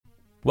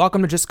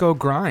Welcome to Just Go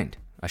Grind,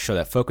 a show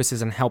that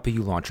focuses on helping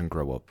you launch and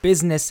grow a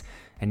business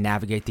and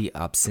navigate the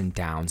ups and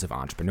downs of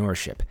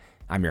entrepreneurship.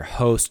 I'm your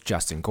host,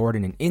 Justin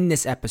Gordon, and in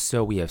this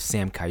episode, we have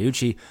Sam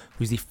Caiucci,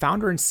 who's the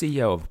founder and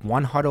CEO of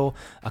One Huddle,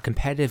 a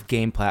competitive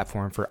game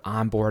platform for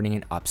onboarding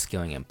and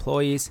upskilling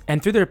employees.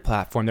 And through their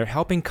platform, they're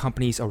helping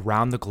companies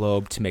around the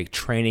globe to make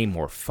training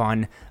more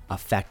fun,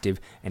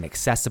 effective, and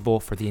accessible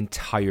for the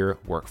entire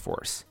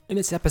workforce. In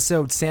this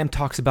episode, Sam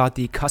talks about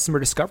the customer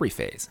discovery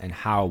phase and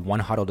how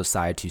One Huddle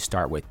decided to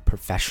start with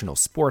professional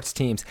sports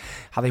teams,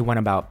 how they went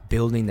about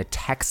building the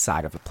tech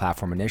side of the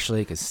platform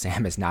initially, because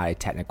Sam is not a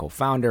technical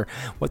founder,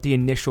 what the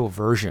initial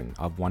version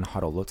of One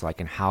Huddle looked like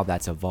and how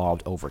that's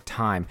evolved over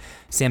time,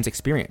 Sam's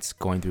experience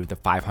going through the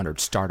 500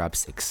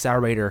 Startups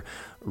Accelerator,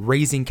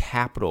 raising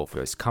capital for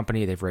this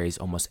company. They've raised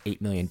almost $8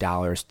 million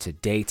to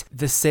date.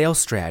 The sales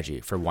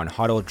strategy for One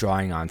Huddle,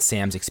 drawing on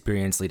Sam's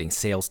experience leading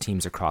sales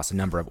teams across a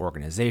number of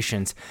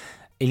organizations,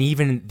 and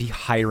even the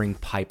hiring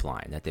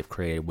pipeline that they've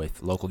created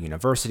with local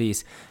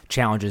universities,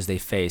 challenges they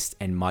faced,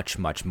 and much,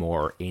 much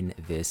more in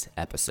this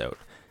episode.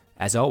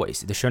 As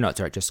always, the show notes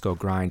are at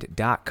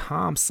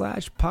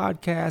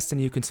justgogrind.com/podcast,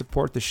 and you can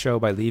support the show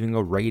by leaving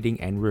a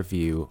rating and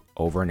review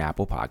over an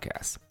Apple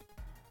Podcast.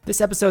 This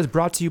episode is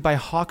brought to you by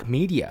Hawk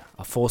Media,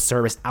 a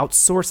full-service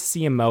outsourced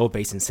CMO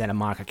based in Santa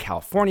Monica,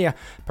 California,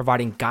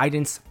 providing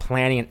guidance,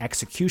 planning, and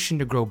execution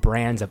to grow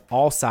brands of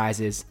all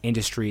sizes,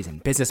 industries,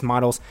 and business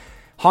models.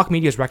 Hawk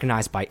Media is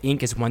recognized by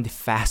Inc. as one of the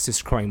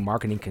fastest-growing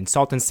marketing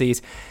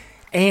consultancies,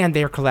 and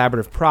their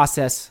collaborative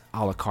process,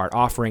 a la carte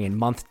offering, and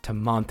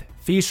month-to-month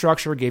fee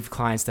structure give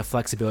clients the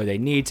flexibility they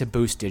need to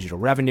boost digital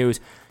revenues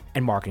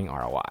and marketing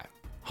ROI.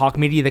 Hawk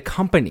Media, the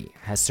company,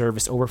 has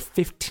serviced over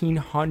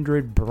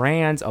 1,500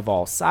 brands of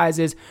all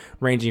sizes,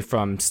 ranging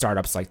from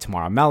startups like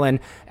Tomorrow Melon,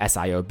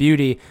 SIO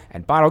Beauty,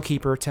 and Bottle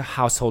Keeper to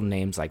household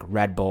names like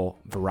Red Bull,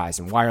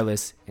 Verizon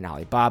Wireless, and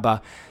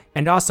Alibaba.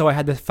 And also, I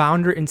had the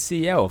founder and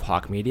CEO of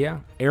Hawk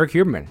Media, Eric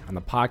Huberman, on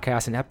the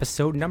podcast in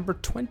episode number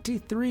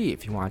 23,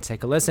 if you want to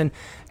take a listen.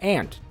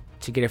 And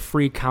to get a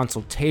free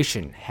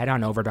consultation, head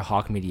on over to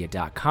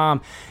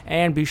hawkmedia.com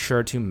and be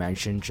sure to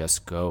mention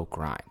Just Go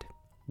Grind.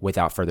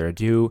 Without further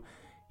ado,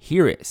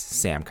 here is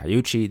Sam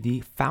Caiucci, the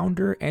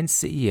founder and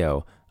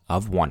CEO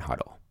of One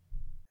Huddle.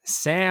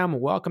 Sam,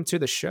 welcome to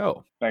the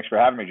show. Thanks for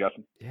having me,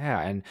 Justin. Yeah,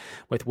 and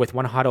with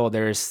One Huddle,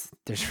 there's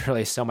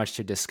really so much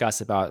to discuss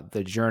about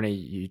the journey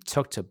you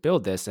took to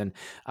build this, and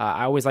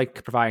I always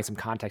like providing some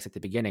context at the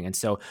beginning. And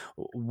so,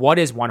 what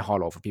is One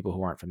Huddle for people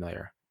who aren't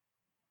familiar?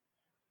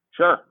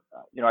 Sure.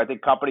 I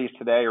think companies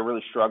today are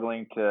really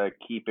struggling to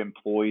keep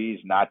employees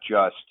not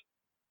just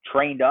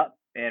trained up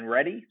and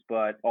ready,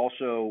 but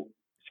also,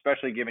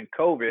 especially given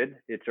COVID,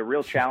 it's a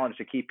real challenge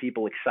to keep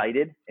people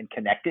excited and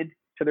connected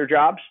to their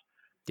jobs.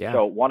 Yeah.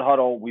 So One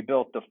Huddle, we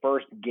built the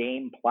first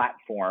game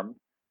platform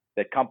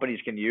that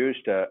companies can use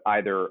to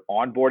either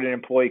onboard an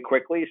employee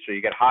quickly. So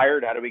you get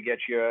hired, how do we get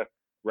you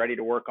ready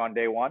to work on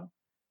day one?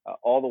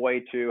 All the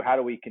way to how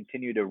do we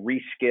continue to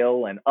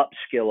reskill and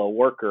upskill a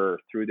worker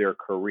through their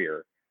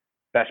career?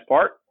 Best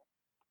part,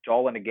 it's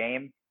all in a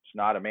game. It's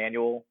not a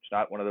manual. It's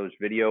not one of those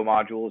video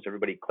modules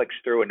everybody clicks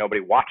through and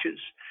nobody watches.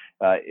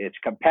 It's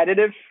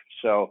competitive.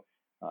 So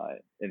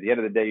at the end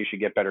of the day, you should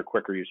get better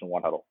quicker using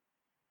One Huddle.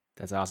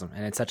 That's awesome.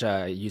 And it's such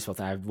a useful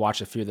thing. I've watched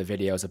a few of the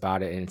videos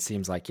about it, and it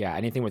seems like, yeah,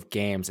 anything with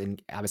games, and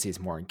obviously it's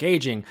more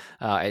engaging.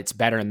 It's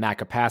better in that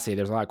capacity.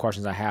 There's a lot of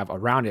questions I have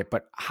around it,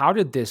 but how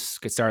did this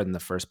get started in the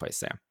first place,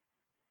 Sam?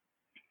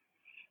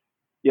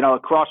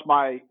 Across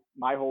my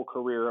whole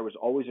career, it was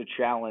always a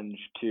challenge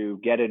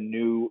to get a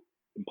new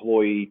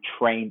employee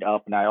trained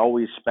up. And I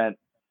always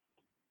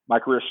my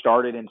career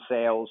started in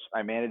sales.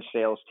 I managed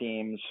sales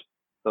teams.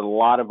 A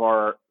lot of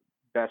our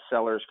best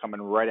sellers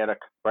coming right out of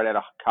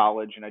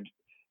college. And it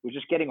was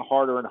just getting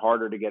harder and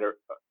harder to get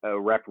a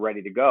rep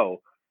ready to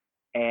go.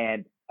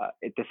 And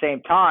at the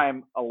same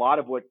time, as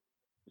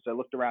I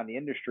looked around the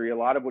industry, a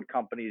lot of what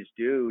companies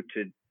do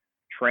to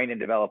train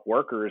and develop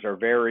workers are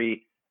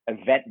very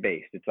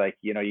event-based. It's like,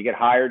 you get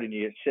hired and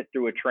you sit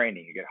through a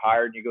training. You get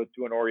hired and you go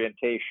through an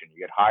orientation. You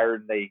get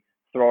hired and they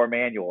throw a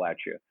manual at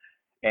you.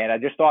 And I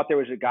just thought there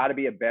was got to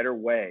be a better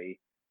way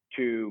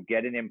to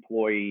get an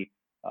employee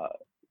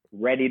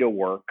ready to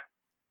work.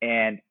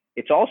 And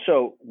it's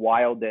also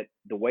wild that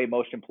the way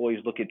most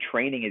employees look at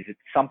training is it's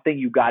something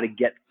you got to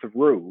get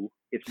through.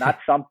 It's not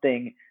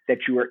something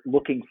that you are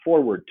looking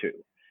forward to.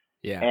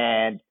 Yeah.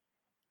 And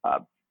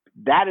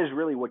that is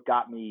really what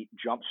got me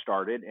jump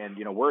started. And,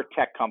 we're a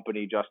tech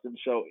company, Justin.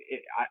 So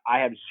I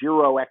have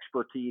zero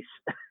expertise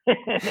in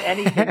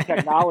anything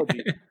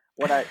technology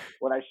when I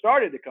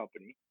started the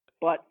company,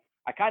 but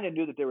I kind of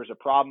knew that there was a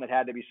problem that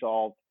had to be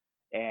solved.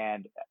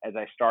 And as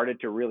I started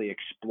to really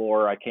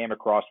explore, I came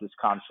across this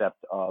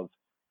concept of,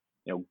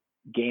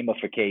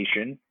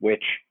 gamification,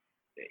 which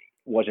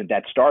wasn't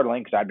that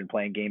startling because I've been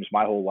playing games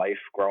my whole life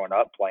growing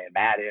up, playing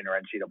Madden or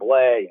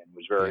NCAA, and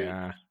was very,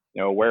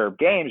 aware of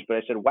games. But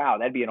I said, wow,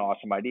 that'd be an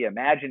awesome idea.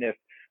 Imagine if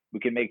we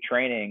could make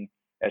training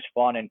as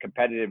fun and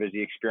competitive as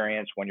the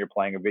experience when you're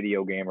playing a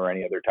video game or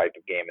any other type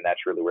of game. And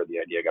that's really where the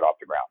idea got off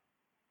the ground.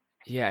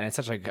 Yeah, and it's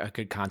such a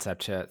good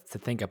concept to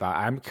think about.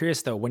 I'm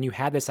curious though, when you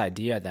had this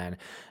idea, then,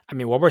 I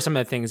mean, what were some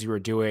of the things you were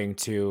doing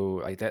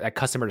to like that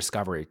customer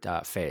discovery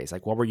phase?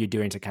 Like, what were you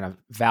doing to kind of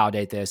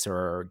validate this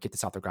or get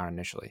this off the ground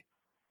initially?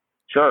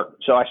 Sure.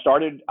 So I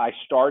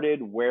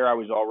started where I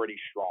was already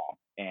strong,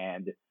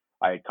 and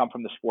I had come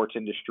from the sports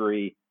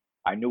industry.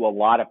 I knew a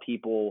lot of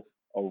people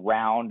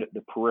around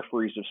the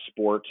peripheries of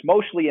sports,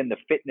 mostly in the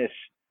fitness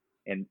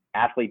and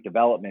athlete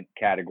development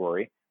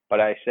category.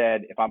 But I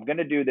said, if I'm going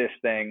to do this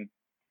thing,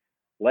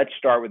 let's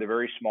start with a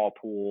very small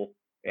pool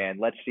and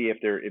let's see if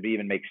it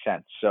even makes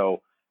sense.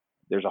 So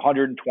there's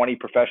 120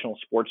 professional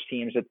sports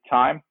teams at the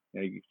time.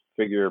 You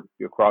figure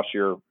across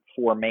your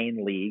four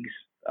main leagues,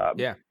 um,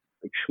 Yeah.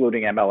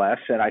 excluding MLS.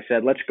 And I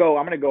said, let's go.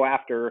 I'm going to go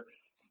after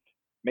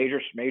major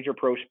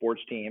pro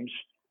sports teams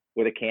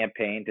with a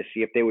campaign to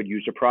see if they would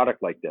use a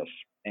product like this.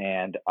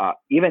 And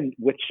even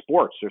with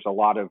sports, there's a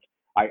lot of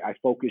I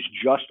focus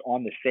just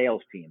on the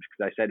sales teams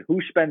because I said, who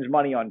spends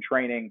money on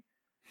training?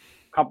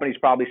 Companies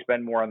probably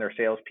spend more on their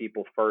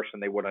salespeople first than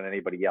they would on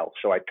anybody else.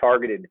 So I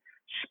targeted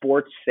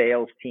sports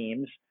sales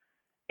teams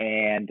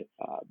and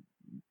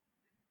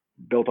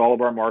built all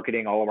of our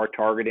marketing, all of our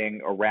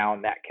targeting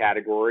around that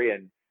category.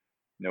 And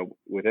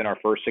within our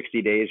first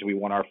 60 days, we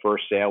won our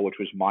first sale, which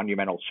was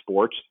Monumental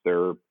Sports.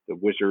 They're the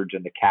Wizards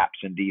and the Caps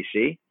in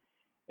DC,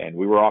 and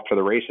we were off to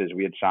the races.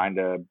 We had signed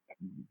a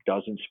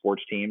dozen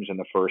sports teams in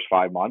the first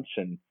 5 months,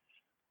 and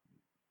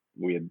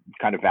we had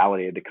kind of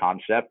validated the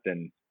concept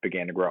and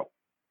began to grow.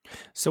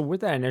 So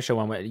with that initial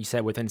one, what you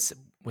said within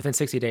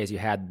 60 days you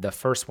had the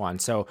first one.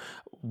 So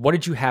what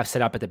did you have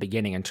set up at the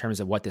beginning in terms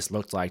of what this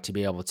looked like to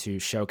be able to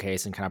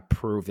showcase and kind of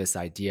prove this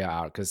idea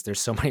out? Because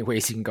there's so many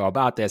ways you can go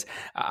about this.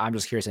 I'm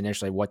just curious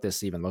initially what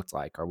this even looked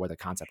like or what the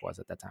concept was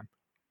at that time.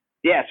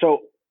 Yeah, so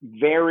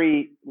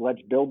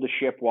let's build the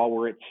ship while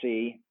we're at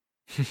sea.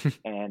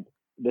 And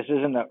this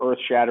isn't an earth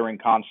shattering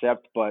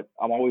concept, but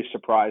I'm always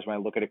surprised when I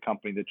look at a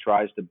company that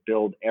tries to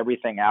build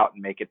everything out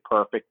and make it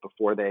perfect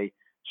before they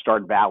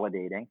start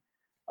validating.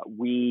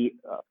 We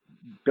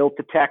built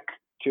the tech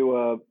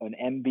to an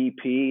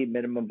MVP,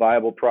 minimum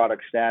viable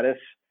product status,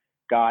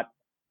 got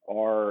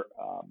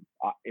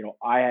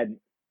I had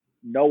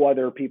no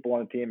other people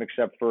on the team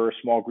except for a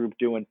small group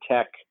doing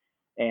tech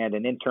and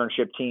an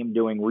internship team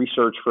doing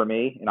research for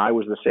me. And I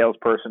was the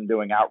salesperson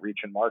doing outreach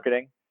and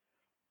marketing.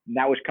 And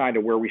that was kind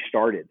of where we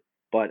started.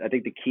 But I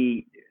think the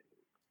key,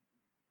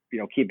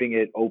 keeping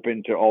it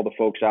open to all the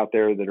folks out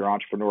there that are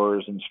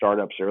entrepreneurs and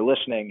startups that are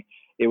listening,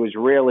 it was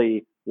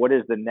really what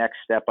is the next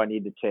step I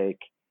need to take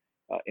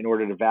in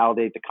order to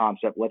validate the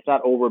concept. Let's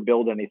not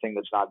overbuild anything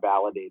that's not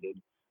validated.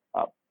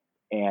 Uh,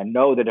 and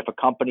know that if a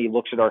company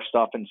looks at our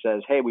stuff and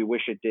says, hey, we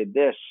wish it did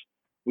this,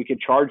 we could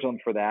charge them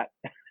for that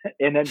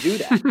and then do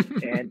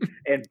that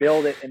and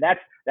build it. And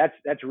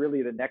that's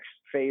really the next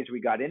phase we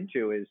got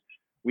into is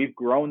we've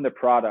grown the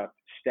product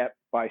step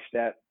by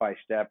step by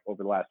step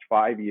over the last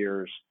 5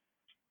 years,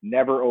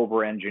 never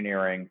over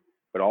engineering,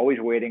 but always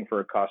waiting for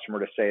a customer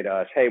to say to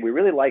us, hey, we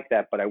really like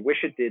that, but I wish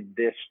it did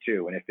this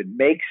too. And if it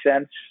makes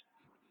sense,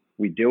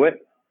 we do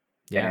it.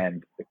 Yeah.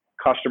 And the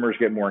customers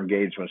get more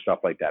engaged when stuff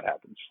like that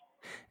happens.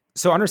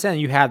 So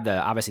understanding you had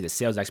obviously the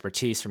sales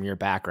expertise from your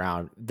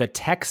background, the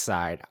tech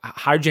side,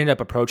 how did you end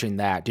up approaching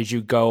that? Did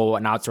you go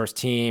an outsourced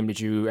team? Did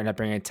you end up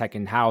bringing tech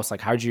in house?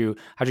 Like how'd you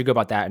go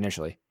about that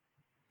initially?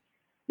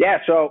 Yeah,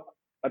 so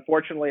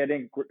unfortunately, I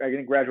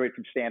didn't graduate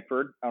from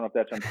Stanford. I don't know if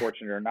that's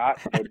unfortunate or not.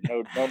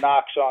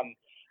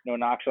 No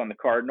knocks on the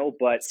Cardinal,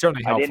 but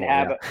Certainly I didn't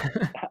helpful.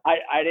 have Yeah.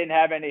 I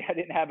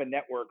didn't have a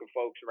network of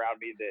folks around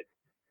me that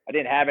I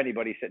didn't have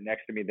anybody sitting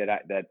next to me that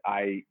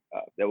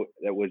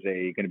was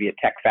going to be a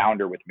tech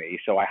founder with me.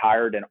 So I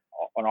hired an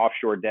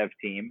offshore dev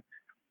team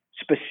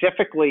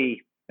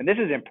specifically, and this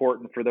is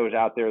important for those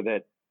out there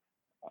that,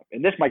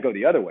 and this might go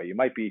the other way. You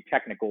might be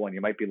technical and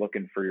you might be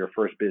looking for your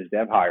first biz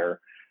dev hire.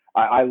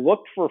 I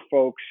looked for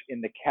folks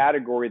in the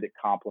category that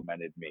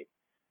complemented me,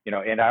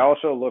 and I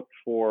also looked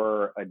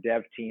for a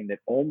dev team that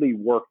only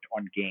worked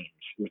on games.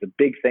 It was a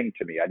big thing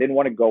to me. I didn't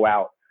want to go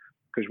out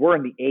because we're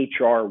in the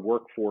HR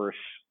workforce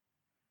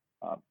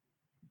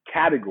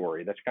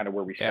category. That's kind of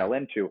where we sell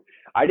into.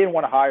 I didn't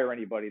want to hire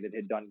anybody that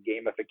had done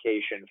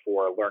gamification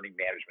for a learning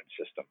management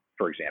system,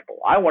 for example.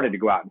 I wanted to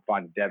go out and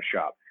find a dev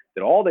shop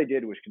that all they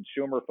did was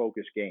consumer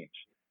focused games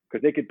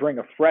because they could bring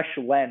a fresh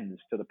lens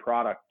to the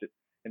product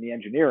and the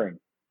engineering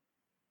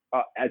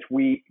as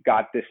we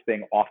got this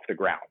thing off the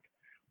ground.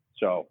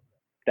 So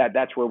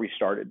that's where we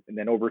started. And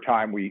then over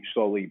time, we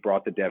slowly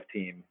brought the dev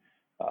team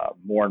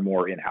more and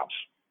more in-house.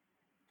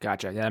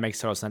 Gotcha. Yeah, that makes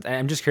total sense. And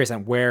I'm just curious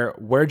on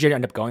where'd you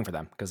end up going for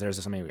them? Because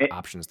there's so many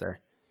options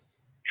there.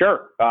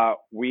 Sure.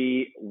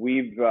 We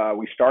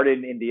started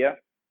in India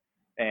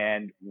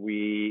and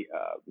we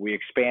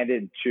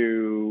expanded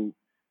to,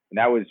 and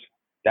that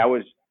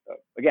was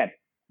again,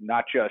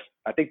 not just,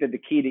 I think that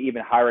the key to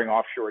even hiring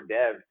offshore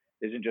dev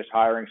isn't just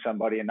hiring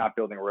somebody and not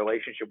building a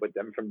relationship with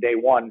them from day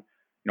one.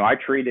 I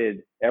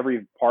treated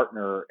every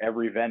partner,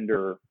 every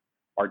vendor,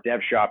 our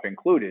dev shop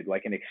included,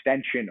 like an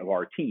extension of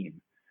our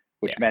team,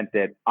 which meant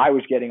that I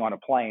was getting on a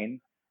plane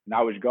and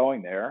I was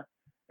going there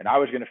and I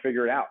was going to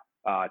figure it out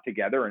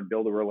together and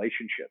build a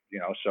relationship.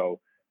 So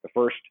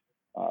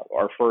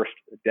our first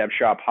dev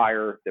shop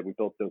hire that we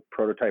built the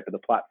prototype of the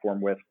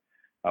platform with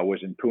was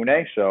in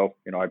Pune. So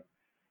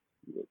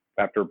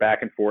after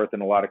back and forth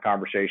and a lot of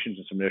conversations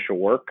and some initial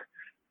work,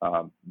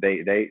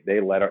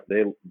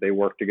 they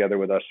worked together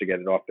with us to get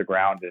it off the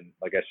ground. And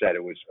like I said,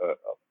 it was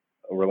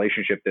a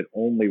relationship that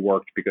only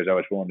worked because I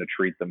was willing to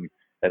treat them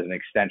as an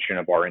extension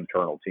of our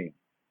internal team.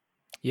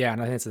 Yeah,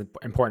 and I think it's an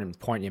important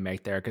point you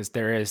make there, because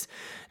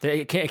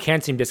it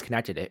can seem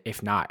disconnected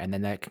if not, and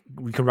then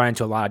we can run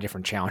into a lot of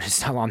different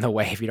challenges along the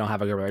way if you don't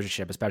have a good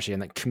relationship, especially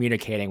in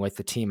communicating with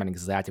the team and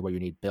exactly what you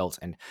need built,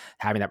 and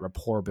having that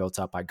rapport built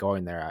up by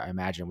going there, I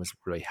imagine was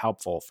really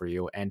helpful for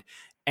you. And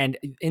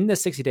in the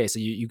 60 days, so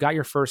you got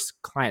your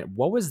first client.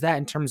 What was that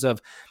in terms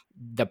of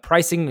the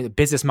pricing, the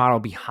business model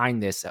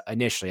behind this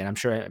initially? And I'm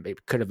sure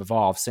it could have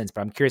evolved since, but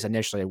I'm curious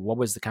initially, what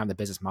was the kind of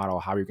the business model?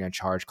 How are you going to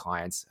charge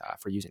clients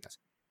for using this?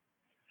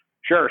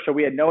 Sure. So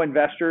we had no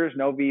investors,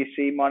 no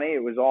VC money.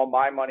 It was all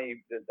my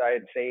money that I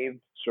had saved,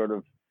 sort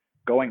of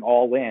going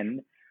all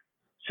in.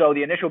 So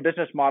the initial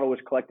business model was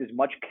collect as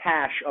much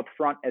cash up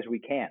front as we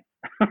can.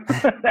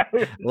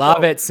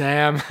 Love it,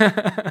 Sam.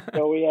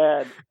 So we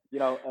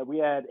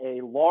had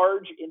a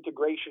large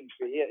integration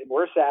fee.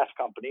 We're a SaaS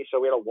company, so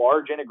we had a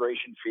large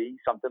integration fee,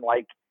 something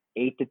like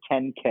 $8 to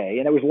 $10K,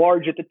 and it was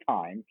large at the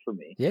time for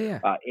me. Yeah.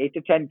 $8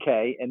 to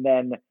 $10K, and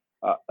then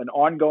an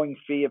ongoing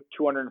fee of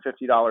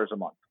 $250 a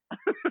month.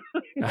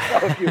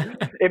 So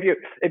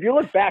if you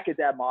look back at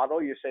that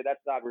model, you say that's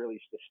not really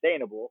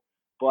sustainable,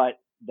 but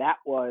that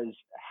was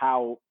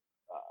how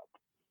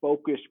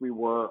focused we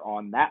were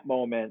on that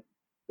moment.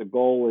 The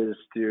goal is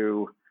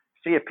to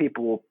see if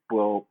people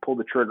will pull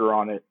the trigger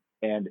on it.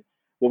 And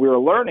what we were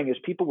learning is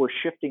people were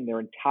shifting their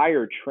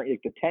entire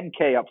the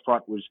 10K up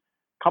front was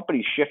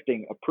companies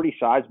shifting a pretty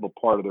sizable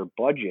part of their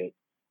budget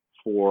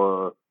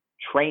for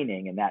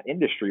training in that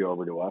industry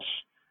over to us.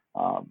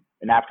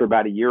 And after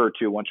about a year or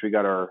two, once we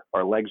got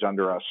our legs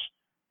under us,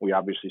 we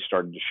obviously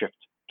started to shift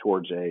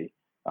towards a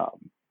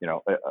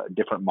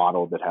different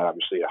model that had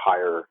obviously a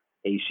higher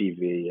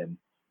ACV and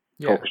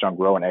focused on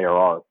growing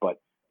ARR. But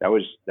that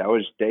was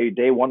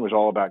day one was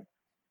all about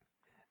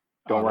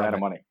don't run out of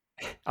money.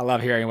 I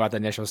love hearing about the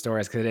initial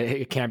stories, because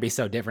it can be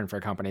so different for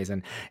companies.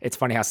 And it's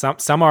funny how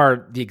some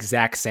are the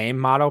exact same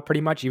model pretty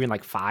much, even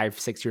like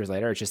 5-6 years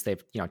later. It's just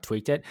they've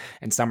tweaked it,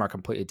 and some are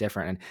completely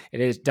different.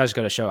 And does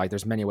go to show like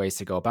there's many ways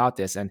to go about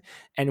this. And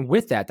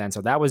with that then,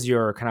 so that was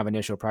your kind of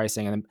initial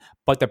pricing.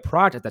 But the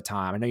product at the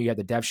time, I know you had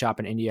the dev shop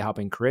in India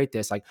helping create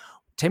this. Like,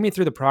 take me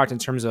through the product in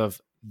terms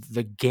of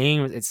the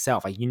game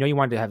itself. Like, you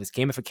wanted to have this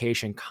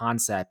gamification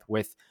concept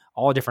with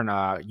all the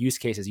different use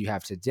cases you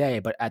have today,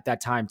 but at that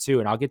time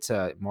too, and I'll get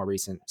to more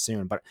recent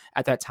soon, but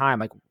at that time,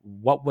 like,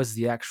 what was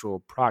the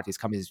actual product these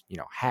companies,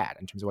 had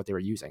in terms of what they were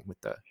using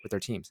with their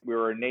teams? We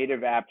were a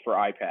native app for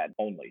iPad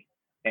only,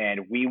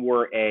 and we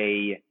were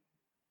a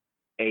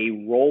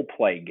role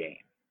play game.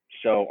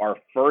 So our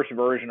first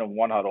version of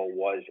One Huddle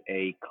was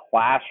a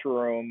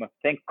classroom,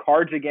 think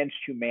Cards Against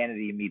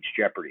Humanity meets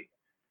Jeopardy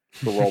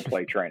for role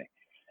play training.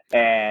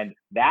 And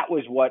that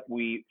was what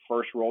we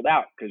first rolled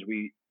out, because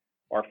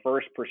our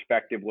first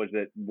perspective was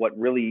that what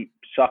really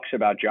sucks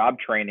about job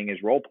training is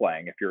role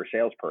playing. If you're a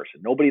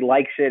salesperson, nobody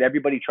likes it.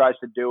 Everybody tries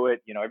to do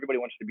it. Everybody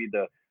wants to be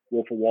the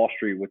Wolf of Wall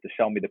Street with the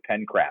sell me the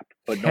pen crap,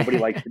 but nobody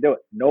likes to do it.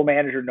 No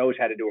manager knows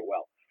how to do it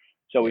well.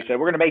 So we said,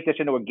 we're going to make this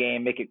into a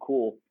game, make it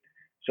cool.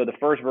 So the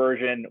first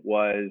version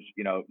was,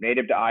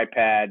 native to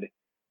iPad,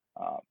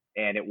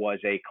 and it was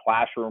a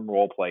classroom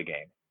role play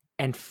game.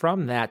 And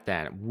from that,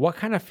 then, what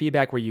kind of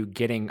feedback were you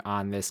getting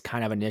on this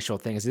kind of initial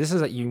thing? This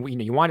is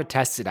you want to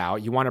test it out,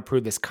 you want to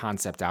prove this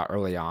concept out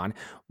early on.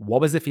 What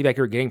was the feedback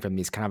you were getting from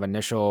these kind of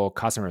initial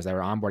customers that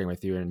were onboarding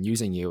with you and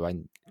using you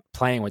and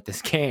playing with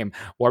this game?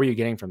 What were you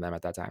getting from them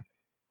at that time?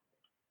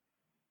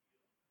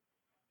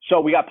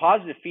 So we got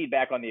positive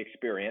feedback on the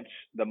experience.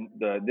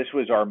 This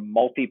was our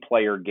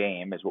multiplayer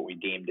game, is what we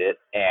deemed it,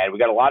 and we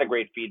got a lot of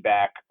great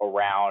feedback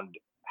around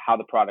how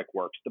the product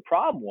works. The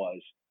problem was,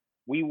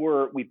 we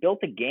built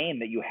a game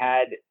that you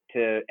had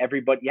to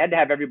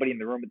have everybody in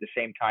the room at the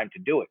same time to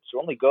do it.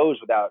 So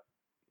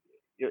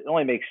it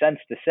only makes sense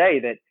to say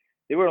that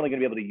they were only going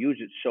to be able to use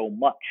it so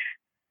much.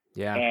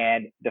 Yeah.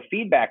 And the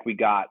feedback we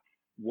got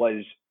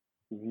was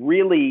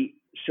really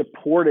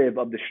supportive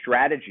of the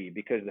strategy,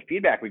 because the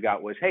feedback we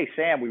got was, hey,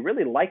 Sam, we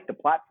really like the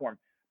platform,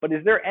 but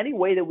is there any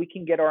way that we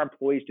can get our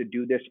employees to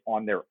do this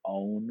on their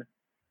own?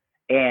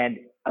 And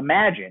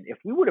imagine if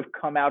we would have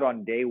come out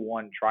on day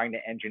one trying to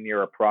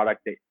engineer a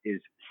product that is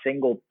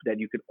single, that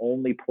you could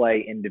only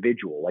play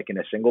individual, like in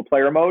a single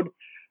player mode.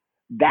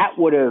 That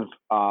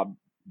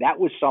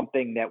was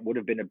something that would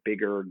have been a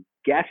bigger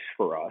guess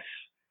for us.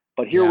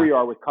 But here we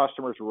are with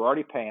customers who were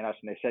already paying us,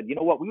 and they said, you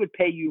know what, we would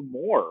pay you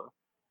more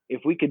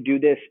if we could do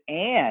this.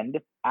 And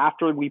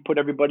after we put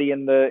everybody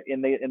in the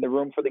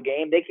room for the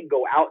game, they can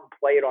go out and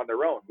play it on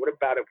their own. What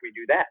about if we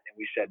do that? And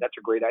we said, that's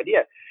a great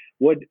idea.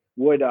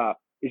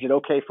 Is it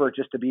okay for it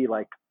just to be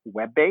like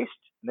web-based?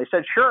 And they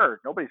said, sure,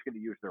 nobody's going to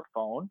use their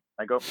phone.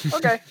 I go,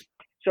 okay.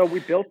 So we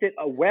built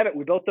a web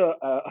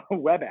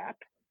app.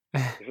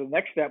 So the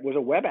next step was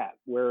a web app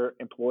where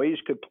employees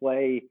could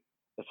play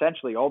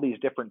essentially all these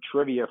different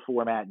trivia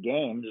format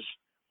games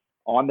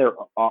on their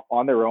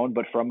own,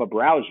 but from a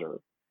browser.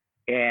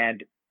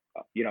 And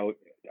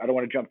I don't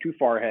want to jump too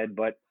far ahead,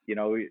 but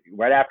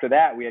right after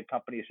that, we had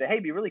companies say, "Hey,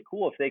 it'd be really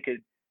cool if they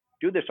could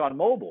do this on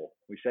mobile."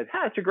 We said,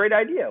 "That's a great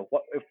idea.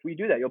 What if we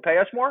do that? You'll pay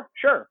us more?"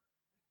 Sure.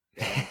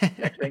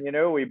 Next thing you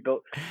know, we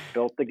built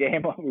the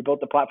game. We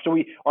built the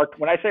platform. So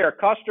when I say our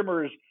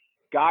customers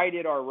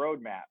guided our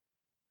roadmap,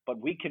 but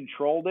we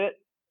controlled it,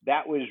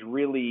 that's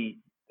really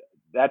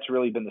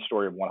been the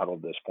story of One Huddle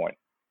to this point.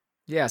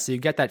 Yeah, so you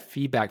get that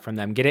feedback from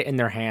them, get it in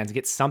their hands,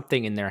 get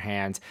something in their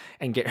hands,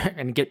 and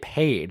get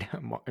paid,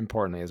 more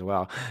importantly as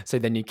well. So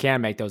then you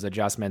can make those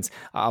adjustments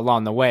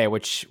along the way,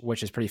 which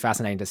is pretty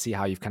fascinating to see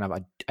how you've kind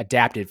of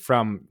adapted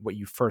from what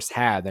you first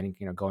had, then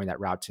going that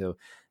route to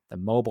the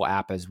mobile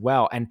app as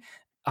well. And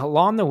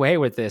along the way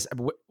with this,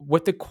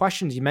 with the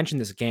questions you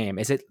mentioned, this game,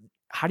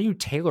 how do you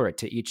tailor it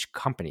to each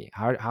company?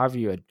 How have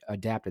you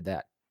adapted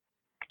that?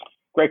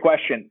 Great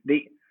question.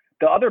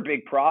 The other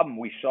big problem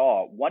we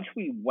saw once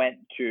we went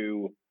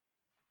to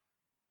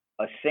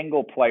a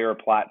single player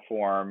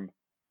platform,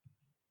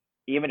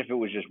 even if it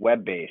was just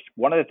web-based,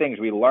 one of the things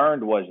we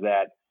learned was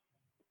that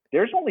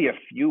there's only a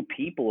few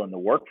people in the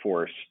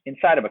workforce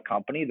inside of a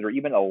company that are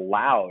even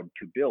allowed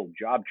to build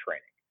job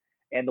training.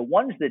 And the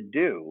ones that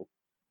do,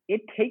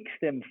 it takes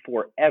them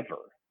forever.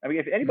 I mean,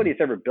 if anybody's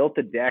ever built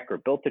a deck or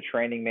built a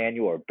training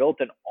manual or built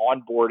an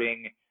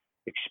onboarding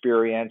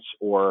experience,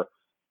 or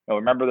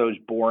remember those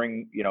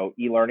boring,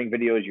 e-learning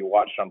videos you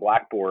watched on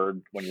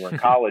Blackboard when you were in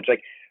college?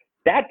 Like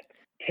that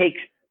takes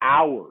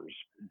hours,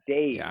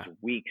 days,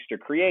 weeks to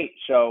create.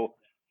 So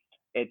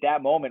at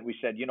that moment, we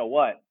said, you know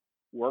what?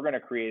 We're going to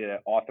create an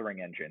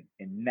authoring engine,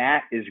 and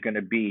that is going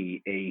to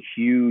be a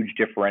huge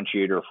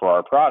differentiator for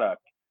our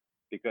product,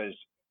 because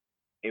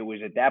it was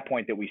at that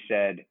point that we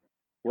said,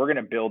 we're going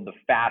to build the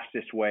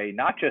fastest way,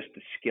 not just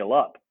to skill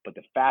up, but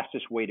the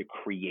fastest way to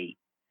create.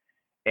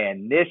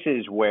 And this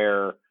is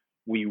where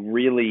we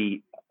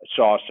really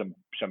saw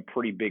some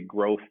pretty big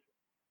growth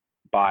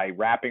by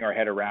wrapping our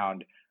head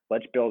around,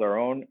 let's build our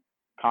own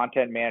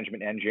content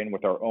management engine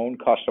with our own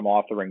custom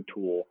authoring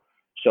tool,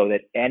 so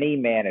that any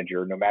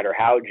manager, no matter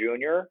how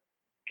junior,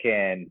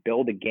 can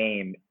build a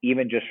game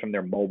even just from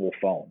their mobile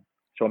phone.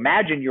 So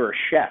imagine you're a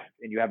chef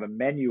and you have a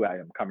menu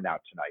item coming out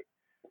tonight.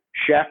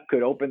 Chef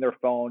could open their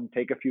phone,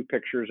 take a few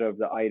pictures of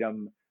the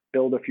item,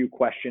 build a few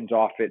questions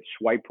off it,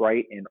 swipe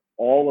right, and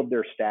all of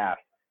their staff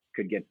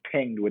could get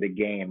pinged with a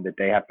game that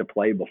they have to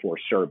play before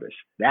service.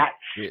 That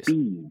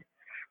speed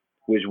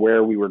was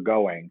where we were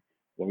going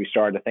when we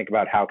started to think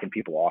about how can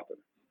people author.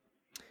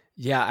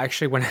 Yeah,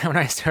 actually, when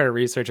I started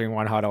researching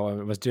One Huddle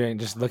and was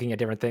just looking at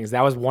different things,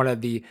 that was one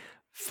of the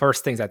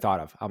first things I thought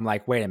of. I'm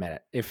like, wait a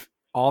minute, if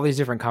all these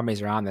different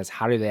companies are on this,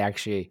 how do they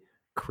actually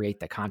create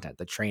the content,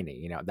 the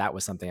training? That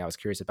was something I was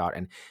curious about.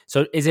 And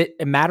so is it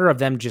a matter of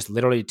them just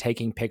literally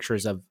taking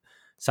pictures of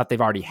stuff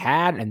they've already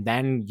had and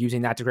then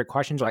using that to create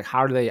questions? Or like,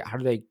 how do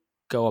they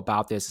go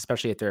about this,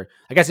 especially if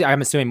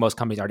I'm assuming most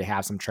companies already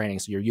have some training,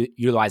 so you're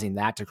utilizing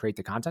that to create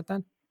the content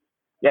then?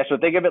 Yeah, so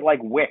think of it like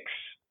Wix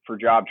for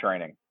job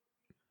training.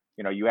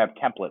 You have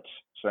templates.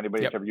 So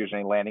anybody that's ever used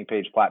any landing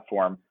page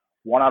platform,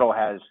 One Huddle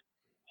has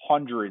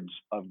hundreds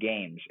of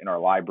games in our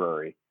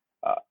library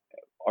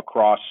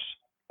across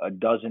a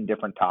dozen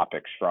different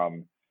topics,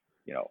 from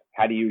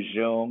how to use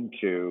Zoom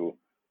to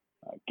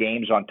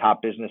games on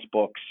top business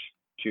books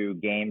to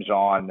games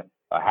on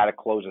how to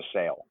close a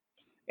sale.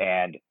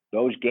 And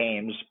those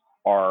games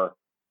are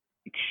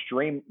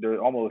extreme.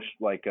 They're almost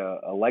like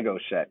a Lego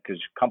set, because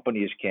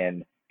companies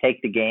can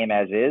take the game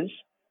as is,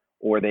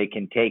 or they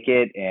can take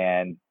it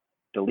and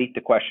delete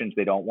the questions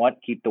they don't want,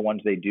 keep the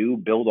ones they do,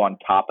 build on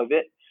top of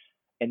it.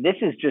 And this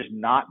is just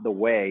not the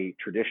way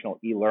traditional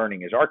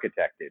e-learning is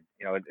architected.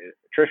 A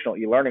traditional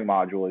e-learning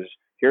module is,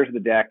 here's the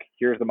deck,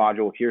 here's the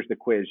module, here's the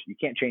quiz. You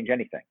can't change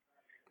anything.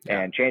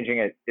 Yeah. And changing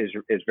it is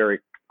very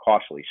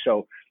costly.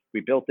 So we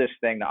built this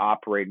thing to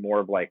operate more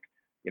of like,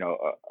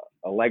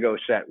 a Lego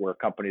set where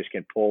companies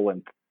can pull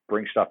and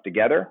bring stuff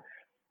together.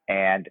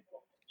 And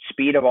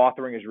speed of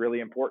authoring is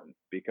really important,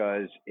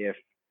 because if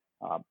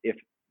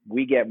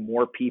we get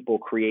more people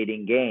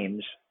creating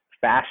games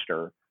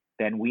faster,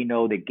 then we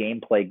know that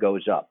gameplay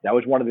goes up. That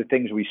was one of the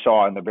things we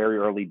saw in the very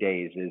early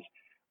days, is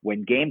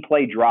when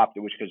gameplay dropped, it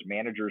was because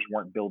managers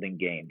weren't building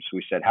games. So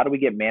we said, how do we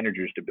get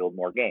managers to build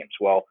more games?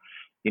 Well,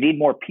 you need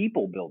more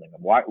people building them.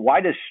 Why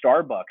does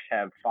Starbucks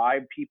have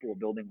 5 people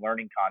building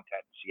learning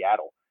content in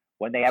Seattle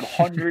when they have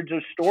hundreds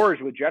of stores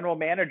with general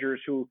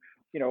managers who,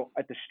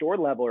 at the store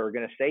level are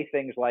going to say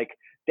things like,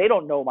 they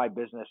don't know my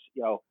business.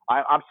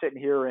 I'm sitting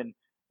here in,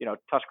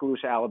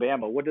 Tuscaloosa,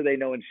 Alabama. What do they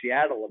know in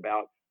Seattle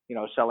about,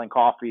 selling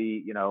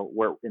coffee,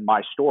 where in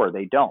my store?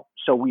 They don't.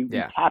 So we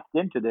tapped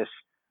into this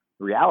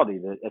reality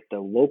that at the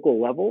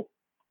local level,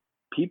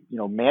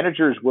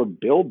 managers will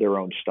build their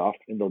own stuff,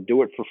 and they'll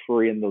do it for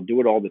free, and they'll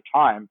do it all the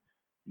time.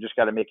 You just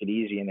got to make it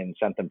easy and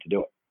incent them to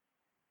do it.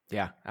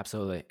 Yeah,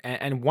 absolutely.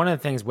 And one of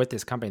the things with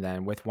this company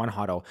then, with One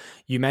Huddle,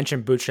 you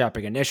mentioned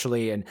bootstrapping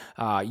initially and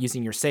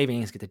using your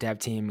savings, get the dev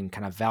team and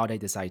kind of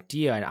validate this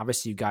idea. And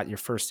obviously you got your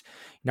first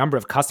number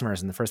of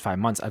customers in the first 5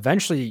 months.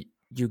 Eventually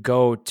you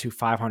go to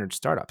 500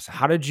 startups.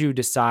 How did you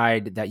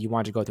decide that you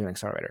wanted to go through an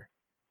accelerator?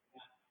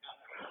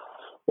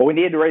 Well, we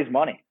needed to raise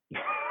money.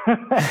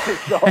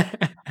 So,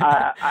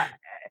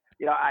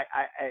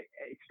 I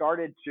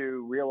started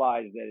to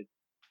realize that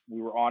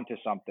we were onto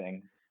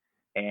something,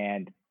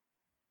 and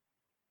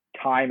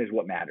time is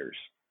what matters.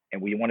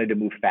 And we wanted to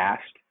move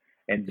fast.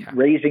 And Yeah.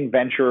 raising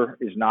venture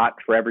is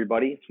not for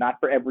everybody. It's not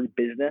for every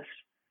business.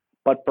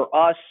 But for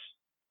us,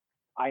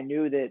 I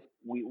knew that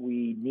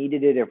we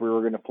needed it if we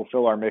were going to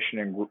fulfill our mission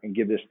and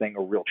give this thing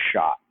a real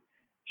shot.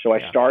 So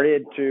I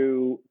started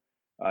to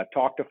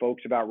talk to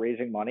folks about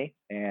raising money,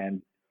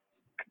 and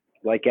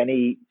like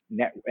any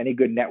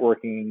good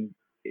networking,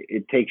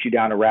 it takes you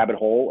down a rabbit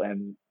hole,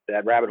 and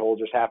that rabbit hole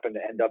just happened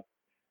to end up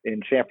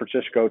in San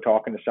Francisco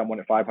talking to someone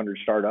at 500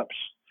 Startups,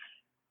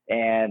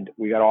 and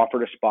we got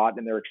offered a spot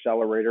in their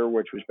accelerator,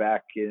 which was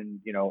back in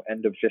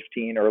end of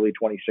 15, early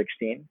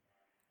 2016.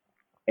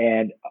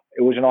 And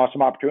it was an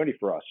awesome opportunity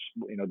for us.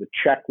 The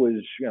check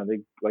was, they,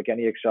 like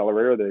any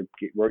accelerator,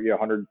 they wrote you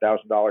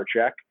 $100,000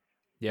 check,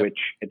 which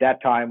at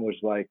that time was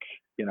like,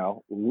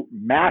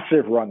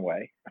 massive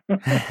runway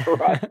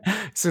for us.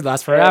 So it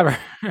lasts forever.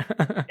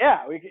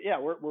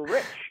 We're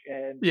rich.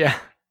 And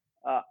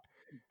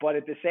but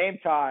at the same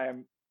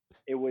time,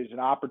 it was an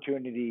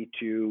opportunity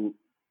to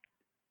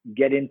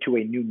get into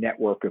a new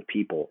network of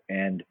people.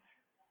 And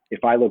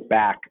if I look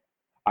back,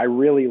 I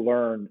really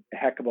learned a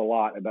heck of a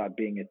lot about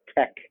being a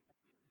tech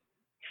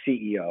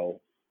CEO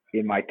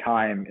in my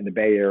time in the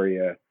Bay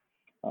Area,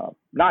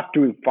 not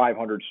through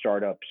 500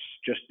 Startups,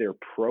 just their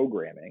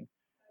programming,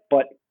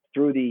 but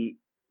through the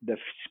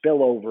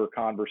spillover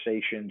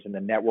conversations and the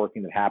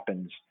networking that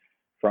happens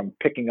from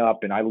picking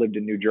up. And I lived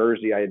in New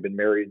Jersey. I had been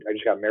married. I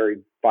just got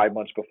married 5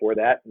 months before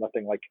that.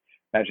 Nothing like,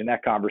 imagine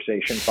that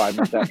conversation 5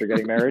 months after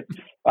getting married.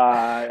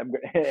 But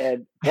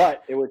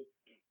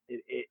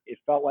it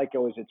felt like I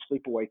was at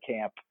sleepaway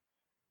camp.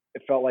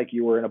 It felt like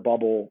you were in a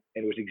bubble,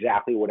 and it was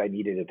exactly what I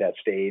needed at that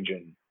stage.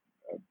 And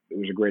it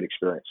was a great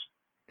experience.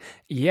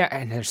 Yeah,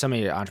 and there's so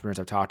many entrepreneurs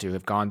I've talked to who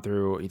have gone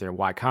through either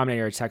Y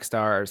Combinator,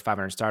 Techstars,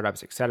 500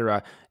 Startups, et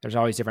cetera. There's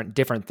always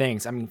different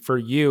things. I mean, for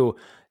you,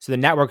 so the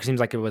network seems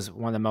like it was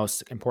one of the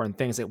most important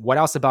things. What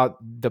else about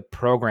the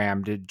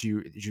program did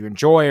you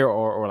enjoy,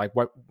 or like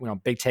what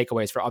big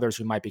takeaways for others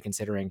who might be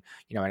considering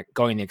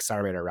going the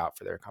accelerator route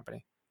for their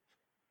company?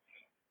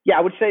 Yeah,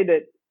 I would say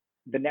that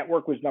the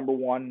network was number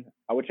one.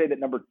 I would say that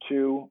number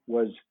two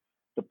was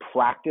the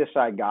practice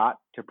I got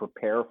to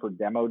prepare for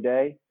demo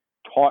day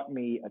taught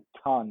me a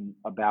ton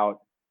about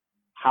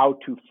how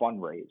to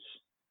fundraise.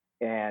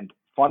 And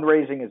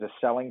fundraising is a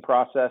selling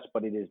process,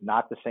 but it is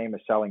not the same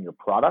as selling your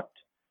product.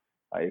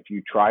 If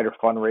you try to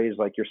fundraise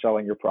like you're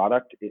selling your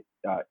product,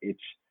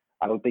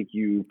 I don't think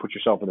you put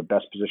yourself in the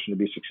best position to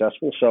be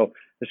successful. So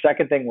the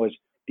second thing was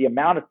the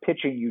amount of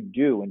pitching you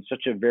do in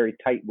such a very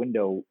tight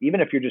window, even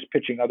if you're just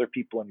pitching other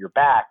people in your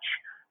batch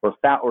or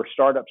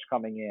startups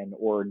coming in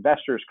or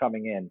investors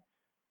coming in,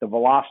 the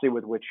velocity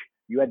with which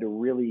you had to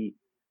really,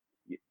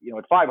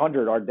 at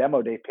 500, our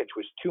demo day pitch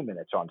was 2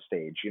 minutes on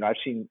stage. I've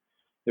seen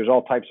there's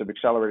all types of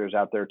accelerators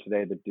out there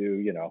today that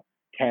do,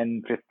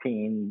 10,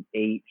 15,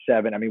 8,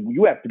 7. I mean,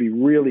 you have to be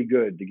really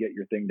good to get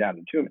your thing down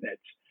to 2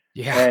 minutes.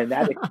 Yeah. And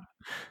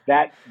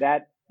that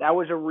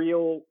was a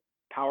real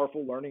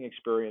powerful learning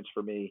experience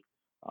for me.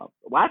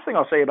 Last thing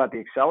I'll say about the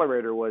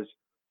accelerator was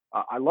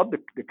I love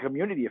the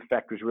community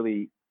effect was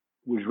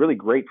really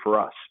great for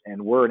us.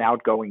 And we're an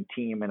outgoing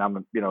team, and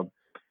I'm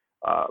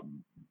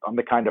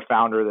the kind of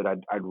founder that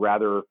I'd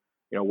rather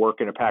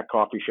work in a packed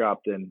coffee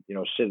shop than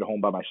sit at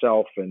home by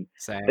myself. And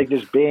Same. I think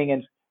just being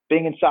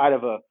inside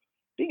of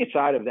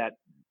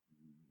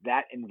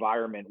that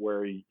environment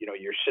where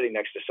you're sitting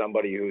next to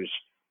somebody who's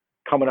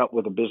coming up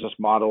with a business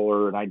model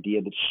or an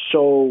idea that's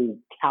so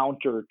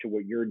counter to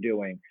what you're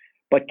doing,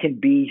 but can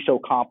be so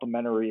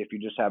complementary if you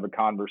just have a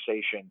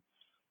conversation.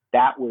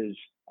 That was,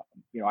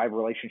 I have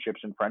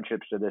relationships and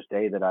friendships to this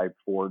day that I've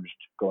forged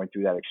going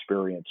through that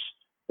experience.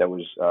 That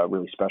was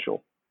really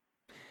special.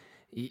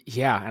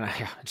 Yeah,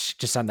 and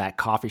just on that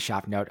coffee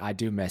shop note, I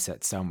do miss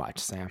it so much,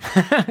 Sam.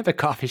 The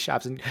coffee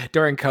shops, and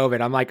during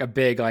COVID, I'm like a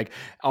big,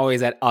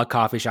 always at a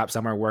coffee shop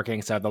somewhere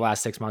working. So the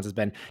last 6 months has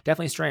been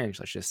definitely strange,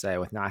 let's just say,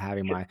 with not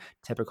having my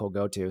typical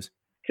go-tos.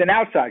 It's an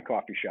outside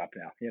coffee shop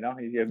now,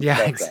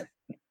 Yeah,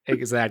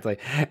 exactly.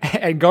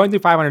 And going through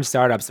 500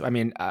 Startups, I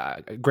mean,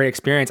 great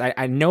experience.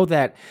 I know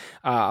that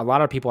a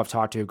lot of people I've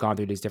talked to have gone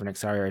through these different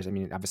accelerators. I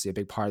mean, obviously a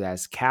big part of that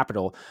is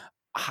capital.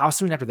 How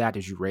soon after that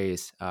did you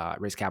raise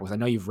capital? Because I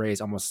know you've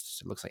raised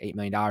almost, it looks like $8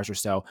 million or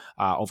so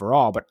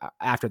overall, but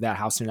after that,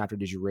 how soon after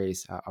did you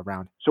raise a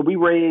round? So we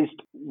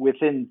raised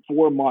within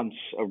 4 months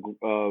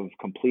of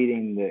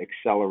completing the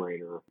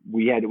accelerator.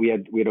 We had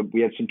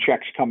some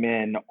checks come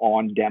in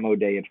on demo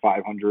day at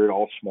 500,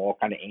 all small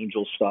kind of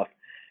angel stuff,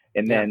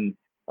 and then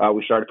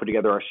we started to put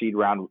together our seed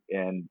round,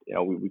 and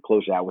we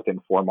closed out within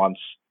 4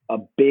 months. a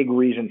big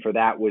reason for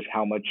that was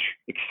how much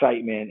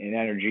excitement and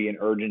energy and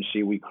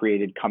urgency we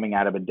created coming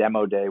out of a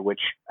demo day, which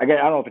again,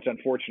 I don't know if it's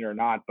unfortunate or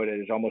not, but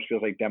it almost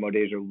feels like demo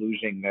days are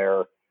losing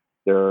they're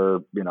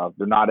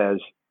not as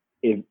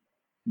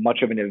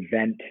much of an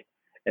event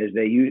as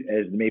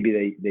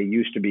maybe they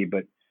used to be,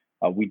 but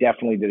we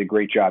definitely did a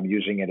great job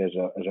using it as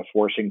a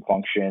forcing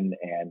function,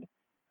 and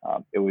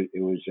it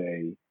was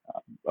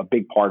a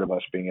big part of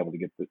us being able to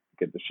get the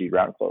seed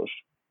round closed.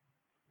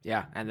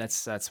 Yeah, and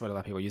that's what a lot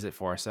of people use it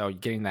for. So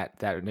getting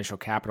that initial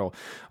capital,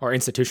 or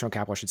institutional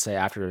capital, I should say,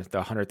 after the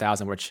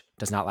 100,000, which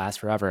does not last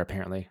forever,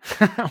 apparently,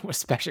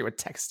 especially with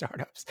tech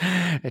startups,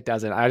 it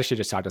doesn't. I actually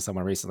just talked to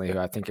someone recently who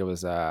I think it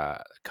was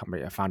a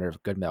founder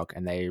of Good Milk,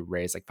 and they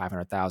raised like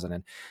 500,000,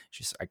 and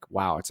she's like,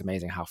 "Wow, it's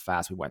amazing how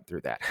fast we went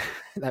through that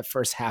that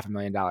first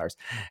 $500,000,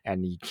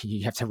 and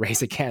you have to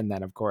raise again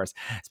then, of course,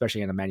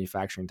 especially in a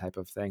manufacturing type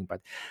of thing."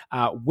 But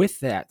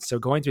with that, so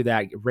going through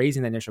that,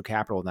 raising the initial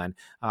capital, then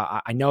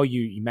I know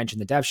you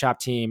mentioned the dev shop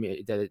team,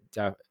 the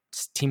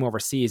team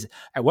overseas.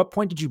 At what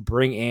point did you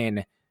bring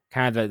in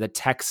kind of the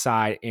tech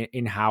side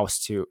in-house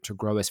to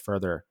grow this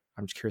further?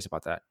 I'm just curious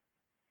about that.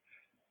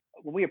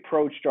 When we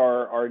approached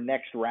our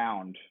next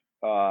round,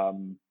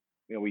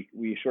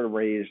 we sort of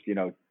raised,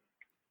 a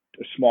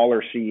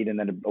smaller seed and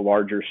then a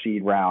larger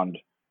seed round.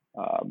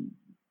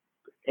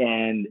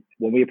 And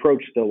when we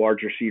approached the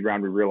larger seed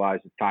round, we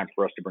realized it's time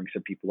for us to bring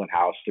some people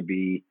in-house to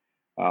be,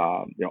 sit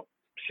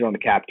on the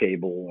cap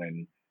table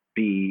and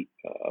be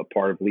a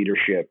part of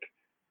leadership,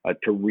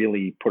 to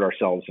really put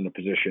ourselves in a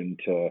position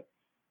to,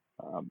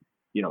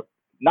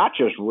 not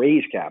just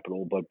raise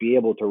capital, but be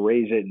able to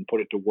raise it and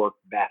put it to work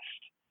best.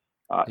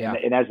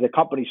 And as the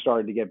company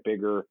started to get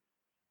bigger,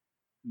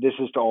 this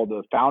is to all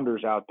the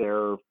founders out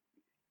there.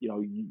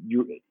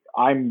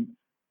 I'm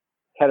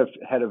head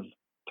of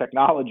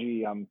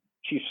technology. I'm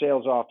chief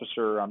sales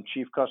officer. I'm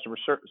chief customer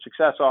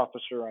success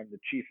officer. I'm the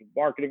chief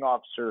marketing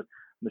officer.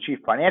 I'm the chief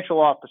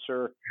financial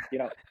officer.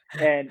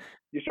 And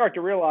you start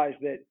to realize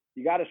that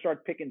you got to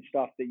start picking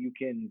stuff that you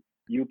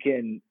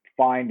can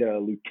find a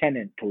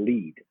lieutenant to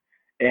lead.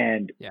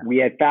 And we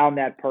had found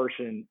that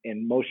person,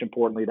 and most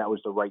importantly, that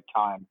was the right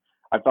time.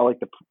 I felt like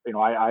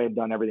I had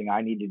done everything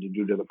I needed to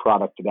do to the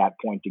product to that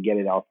point to get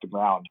it off the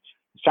ground.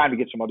 It's time to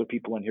get some other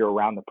people in here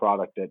around the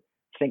product that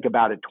think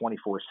about it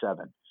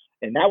 24/7.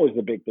 And that was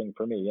the big thing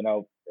for me.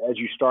 As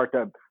you start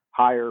to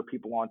hire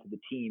people onto the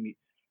team,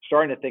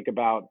 starting to think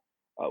about,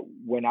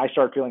 when I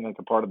start feeling like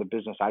a part of the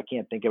business, I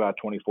can't think about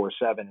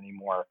 24/7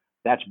 anymore.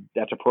 That's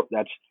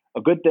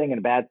a good thing and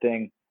a bad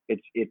thing.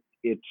 It's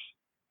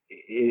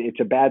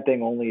a bad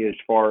thing only as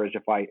far as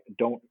if I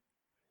don't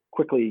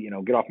quickly,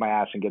 get off my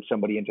ass and get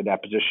somebody into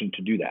that position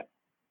to do that.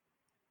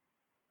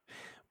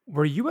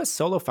 Were you a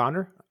solo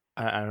founder?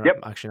 I don't Yep.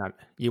 know. Actually, not.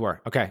 You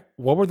were. Okay.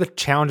 What were the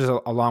challenges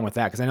along with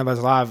that? Because I know there's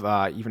a lot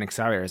of even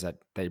accelerators that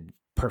they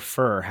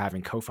prefer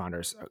having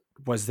co-founders.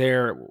 What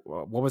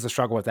was the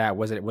struggle with that?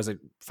 Was it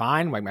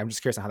fine? Like, I'm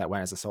just curious on how that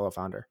went as a solo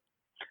founder.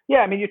 Yeah,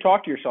 I mean, you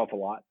talk to yourself a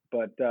lot,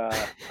 but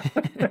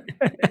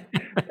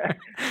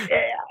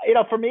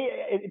for me,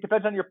 it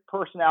depends on your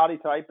personality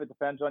type. It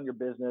depends on your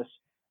business.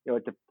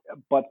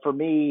 But for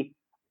me,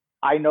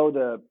 I knew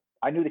the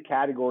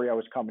category I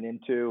was coming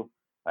into.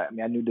 I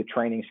mean, I knew the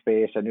training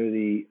space. I knew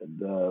the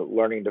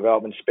learning and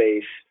development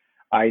space.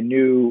 I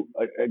knew,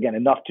 again,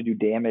 enough to do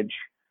damage.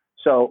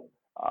 So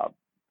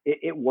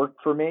it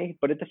worked for me.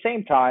 But at the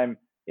same time,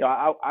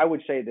 I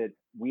would say that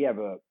we have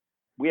a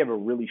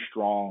really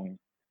strong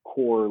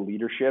core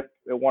leadership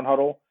at One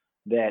Huddle,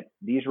 that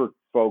these were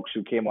folks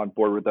who came on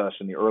board with us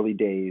in the early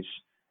days.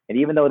 And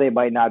even though they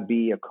might not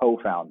be a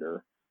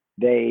co-founder,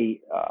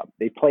 they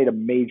played a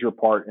major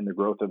part in the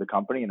growth of the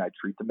company, and I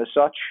treat them as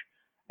such.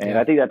 And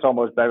I think that's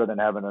almost better than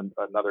having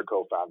another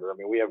co-founder. I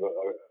mean, we have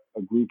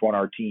a group on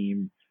our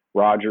team,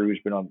 Roger, who's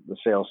been on the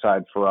sales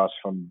side for us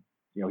from,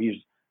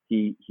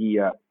 he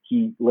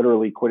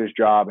literally quit his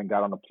job and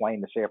got on a plane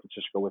to San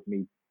Francisco with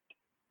me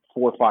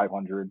 400 or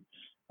 500.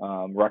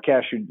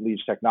 Rakesh, who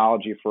leads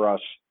technology for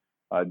us,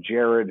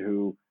 Jared,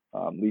 who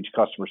leads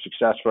customer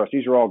success for us.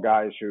 These are all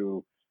guys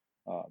who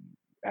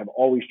have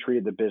always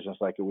treated the business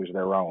like it was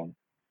their own.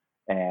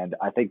 And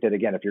I think that,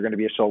 again, if you're going to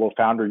be a solo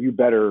founder, you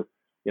better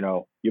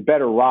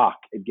rock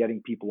at getting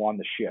people on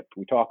the ship.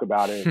 We talk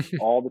about it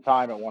all the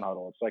time at One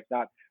Huddle. It's like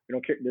we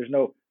don't care. There's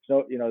no,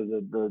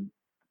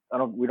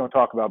 we don't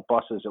talk about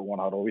buses at One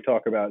Huddle. We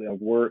talk about,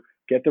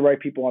 get the right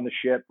people on the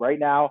ship. Right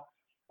now,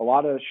 a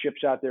lot of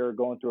ships out there are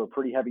going through a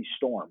pretty heavy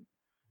storm.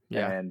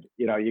 Yeah. And,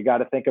 you got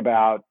to think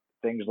about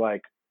things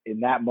like,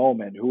 in that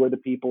moment, who are the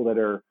people that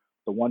are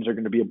the ones that are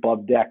going to be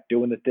above deck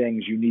doing the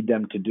things you need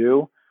them to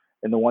do,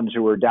 and the ones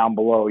who are down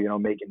below,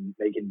 making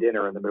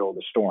dinner in the middle of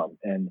the storm.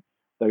 And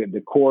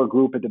the core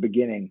group at the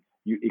beginning,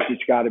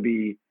 it's got to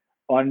be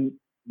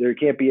there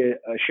can't be a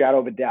shadow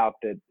of a doubt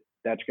that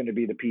that's going to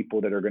be the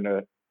people that they're going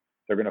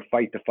to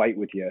fight the fight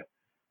with you.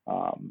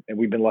 And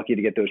we've been lucky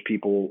to get those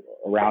people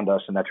around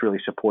us, and that's really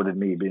supported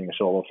me being a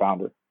solo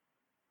founder.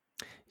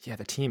 Yeah,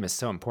 the team is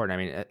so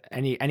important. I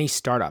mean, any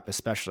startup,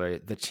 especially,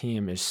 the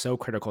team is so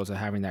critical to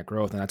having that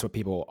growth, and that's what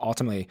people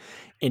ultimately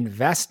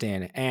invest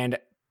in. And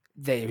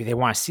they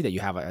want to see that you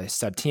have a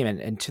stud team.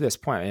 And to this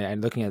point,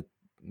 and looking at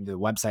the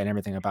website and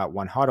everything about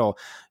One Huddle,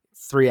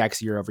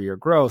 3x year over year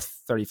growth,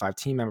 35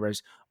 team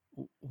members.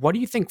 What do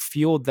you think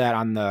fueled that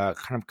on the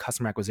kind of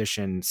customer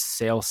acquisition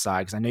sales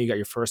side? Because I know you got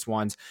your first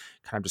ones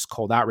kind of just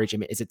cold outreach. I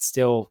mean, is it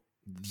still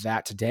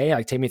that today?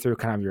 Like, take me through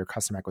kind of your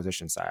customer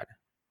acquisition side.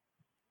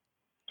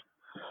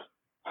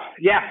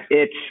 Yeah,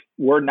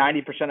 we're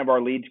 90% of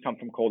our leads come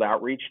from cold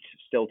outreach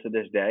still to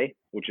this day,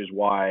 which is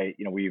why,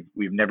 we've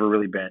never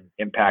really been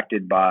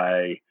impacted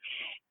by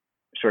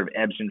sort of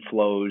ebbs and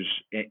flows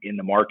in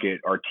the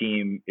market. Our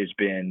team has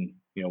been,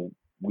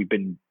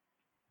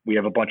 we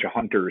have a bunch of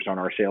hunters on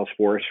our sales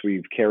force.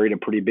 We've carried a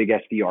pretty big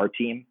SDR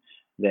team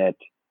that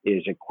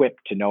is equipped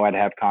to know how to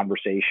have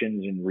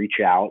conversations and reach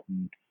out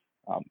and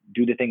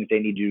do the things they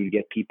need to do to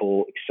get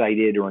people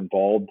excited or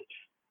involved.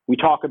 We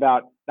talk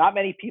about, not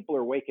many people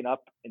are waking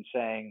up and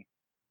saying,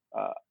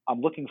 I'm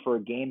looking for a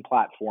game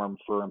platform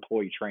for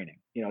employee training.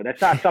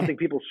 That's not something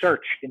people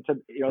search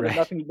into,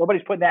 Right.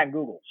 Nobody's putting that in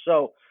Google.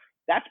 So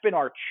that's been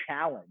our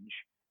challenge,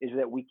 is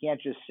that we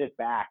can't just sit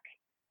back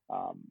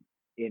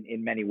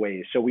in many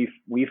ways. So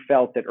we've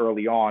felt that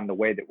early on, the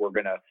way that we're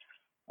going to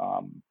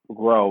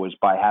grow is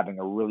by having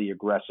a really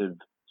aggressive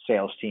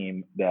sales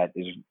team that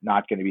is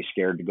not going to be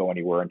scared to go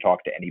anywhere and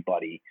talk to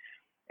anybody.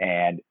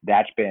 And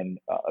that's been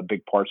a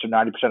big part. So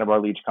 90% of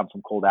our leads come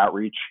from cold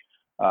outreach.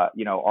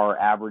 Our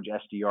average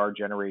SDR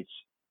generates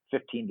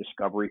 15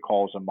 discovery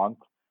calls a month.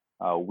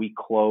 We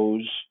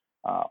close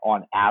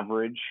on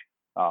average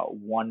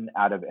 1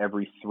 out of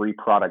every 3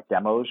 product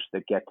demos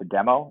that get to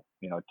demo.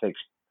 It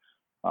takes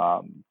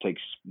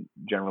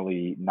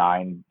generally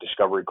 9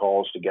 discovery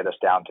calls to get us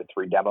down to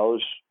 3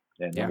 demos,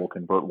 and then we'll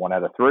convert 1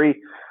 out of 3.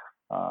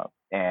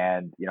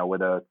 And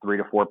with a 3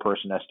 to 4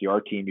 person SDR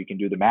team, you can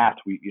do the math.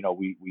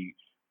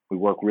 We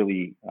worked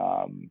really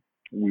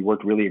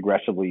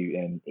aggressively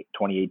in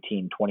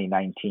 2018,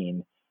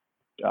 2019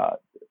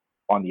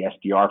 on the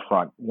SDR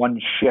front. One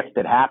shift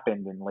that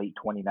happened in late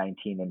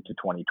 2019 into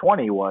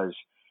 2020 was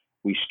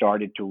we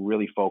started to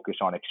really focus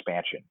on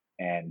expansion,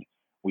 and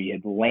we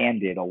had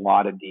landed a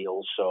lot of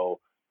deals. So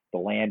the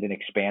land and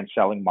expand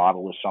selling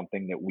model is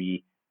something that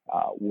we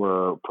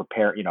were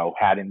prepared,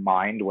 had in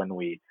mind when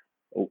we,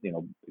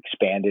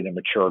 expanded and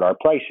matured our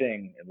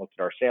pricing and looked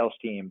at our sales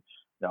team.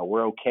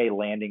 We're okay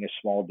landing a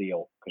small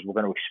deal because we're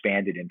going to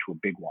expand it into a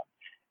big one.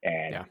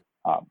 And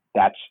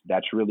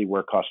that's really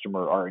where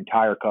our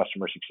entire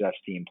customer success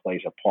team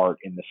plays a part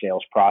in the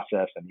sales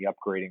process and the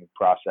upgrading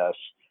process.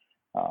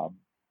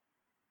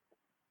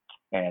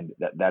 And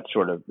that's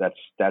sort of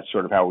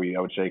how I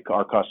would say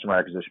our customer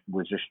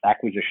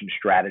acquisition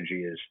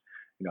strategy is,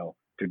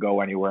 to go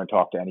anywhere and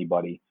talk to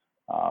anybody.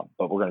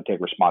 But we're going to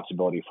take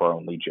responsibility for our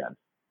own lead gen.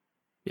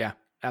 Yeah,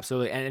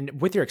 absolutely. And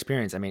with your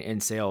experience, I mean,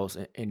 in sales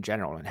in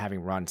general, and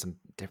having run some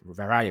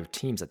variety of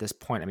teams at this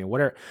point, I mean,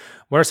 what are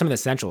some of the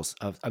essentials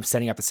of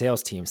setting up a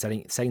sales team,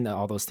 setting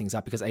all those things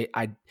up? Because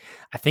I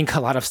think a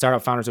lot of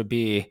startup founders would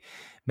be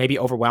maybe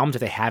overwhelmed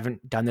if they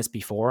haven't done this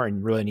before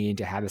and really needing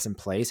to have this in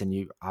place. And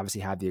you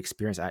obviously have the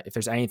experience. If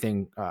there's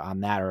anything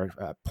on that,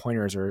 or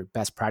pointers or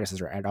best practices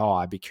or at all,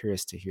 I'd be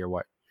curious to hear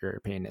what your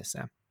opinion is,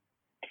 Sam.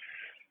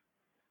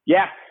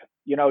 Yeah,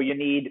 you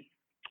need.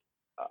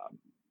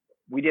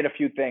 We did a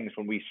few things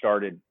when we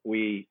started.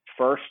 We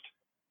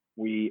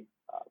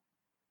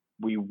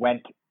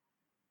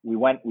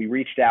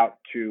reached out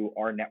to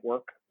our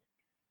network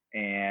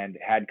and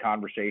had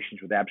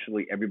conversations with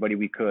absolutely everybody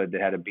we could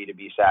that had a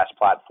B2B SaaS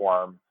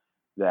platform.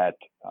 That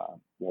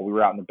while we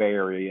were out in the Bay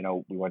Area,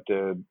 we went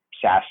to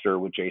SaaStr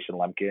with Jason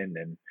Lemkin,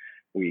 and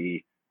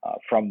we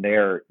from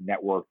there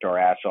networked our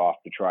ass off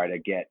to try to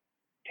get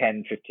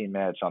 10, 15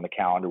 minutes on the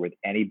calendar with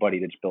anybody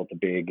that's built a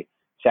big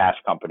SaaS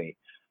company.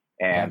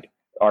 And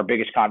our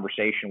biggest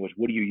conversation was,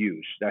 what do you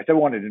use? I still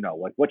wanted to know,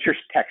 like, what's your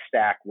tech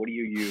stack? What do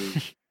you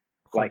use?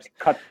 Let's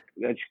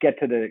get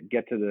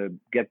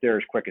there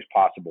as quick as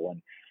possible.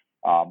 And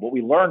what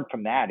we learned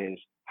from that is,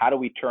 how do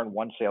we turn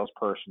one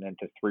salesperson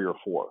into 3 or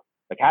 4?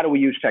 Like, how do we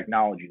use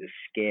technology to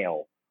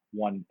scale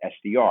one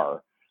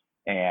SDR?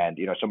 And,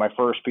 so my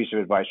first piece of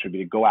advice would be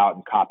to go out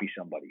and copy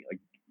somebody. Like,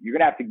 you're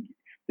going to have to,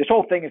 this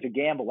whole thing is a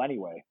gamble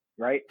anyway.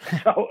 Right.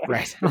 So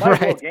right.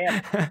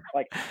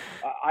 Like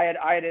I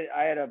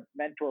had a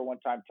mentor one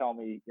time tell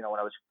me, when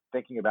I was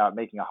thinking about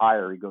making a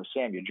hire, he goes,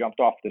 Sam, you jumped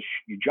off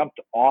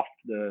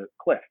the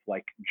cliff.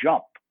 Like,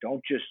 jump.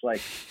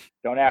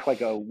 Don't act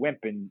like a wimp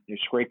and you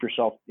scrape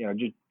yourself,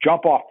 just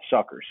jump off the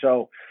sucker.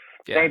 So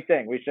same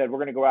thing. We said, we're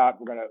going to go out,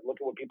 we're going to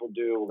look at what people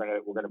do.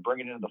 We're going to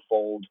bring it into the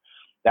fold.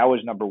 That was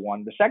number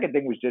one. The second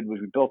thing we did was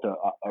we built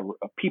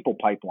a people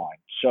pipeline.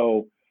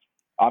 So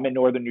I'm in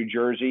northern New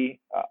Jersey.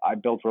 I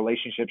built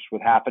relationships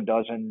with half a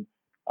dozen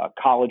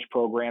college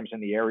programs in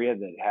the area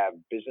that have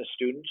business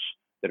students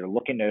that are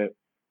looking to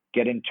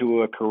get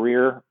into a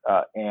career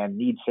and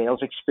need sales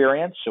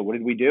experience. So what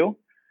did we do?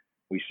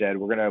 We said,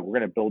 we're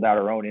gonna build out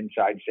our own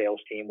inside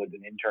sales team with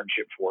an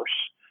internship force.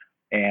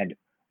 And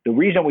the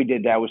reason we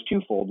did that was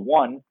twofold.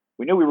 One,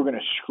 we knew we were going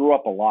to screw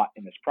up a lot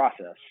in this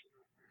process.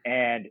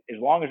 And as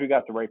long as we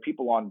got the right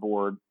people on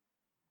board,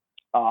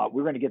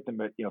 we're going to get them,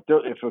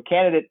 if a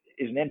candidate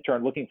is an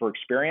intern looking for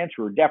experience,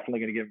 we're definitely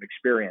going to give them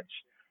experience.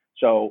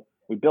 So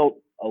we built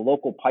a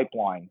local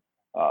pipeline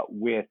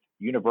with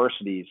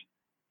universities.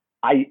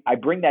 I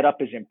bring that up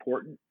as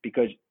important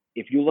because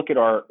if you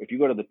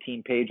go to the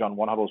team page on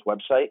One Huddle's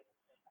website,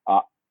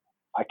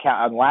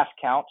 on last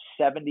count,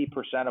 70%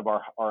 of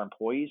our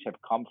employees have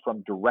come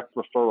from direct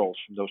referrals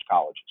from those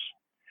colleges.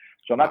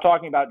 So I'm not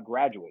talking about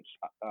graduates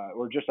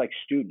or just like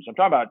students. I'm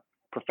talking about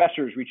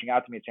professors reaching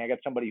out to me and saying, I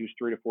got somebody who's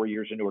 3 to 4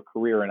 years into a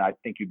career and I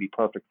think you'd be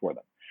perfect for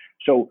them.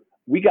 So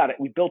we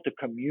built a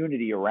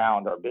community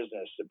around our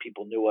business that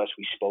people knew us.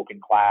 We spoke in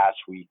class,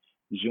 we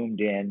Zoomed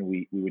in,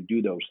 we would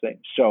do those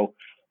things. So,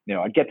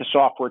 I'd get the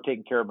software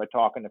taken care of by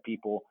talking to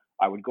people.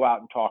 I would go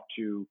out and talk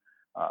to,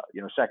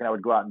 second, I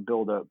would go out and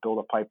build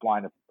a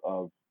pipeline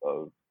of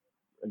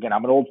again,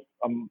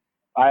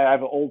 I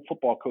have an old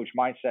football coach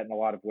mindset in a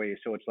lot of ways.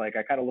 So it's like,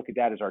 I kind of look at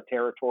that as our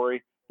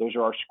territory. Those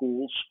are our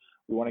schools.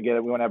 We want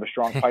to have a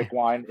strong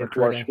pipeline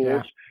into our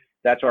schools. Yeah.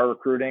 That's our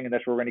recruiting, and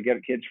that's where we're going to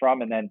get kids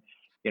from. And then,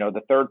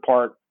 the third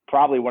part,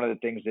 probably one of the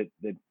things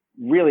that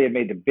really had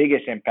made the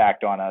biggest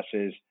impact on us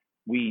is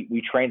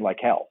we trained like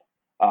hell.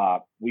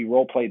 We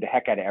role played the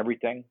heck out of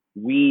everything.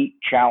 We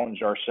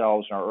challenged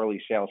ourselves and our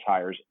early sales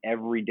hires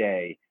every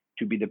day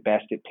to be the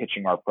best at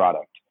pitching our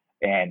product.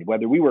 And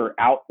whether we were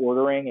out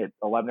ordering at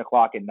 11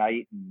 o'clock at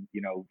night and,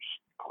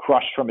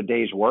 crushed from a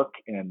day's work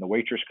and the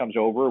waitress comes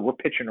over, we're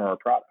pitching her our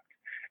product.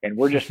 And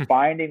we're just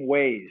finding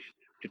ways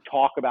to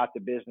talk about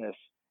the business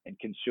and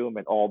consume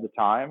it all the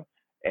time.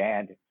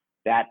 And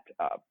that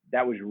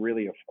was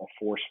really a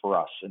force for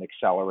us in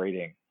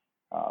accelerating,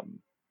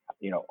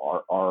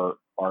 our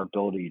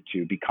ability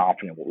to be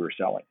confident in what we were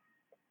selling.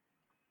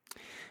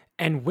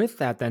 And with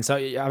that then, so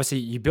obviously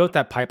you built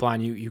that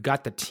pipeline, you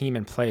got the team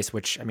in place,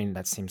 which,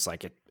 that seems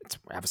like it's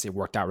obviously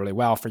worked out really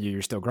well for you.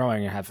 You're still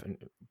growing and have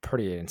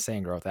pretty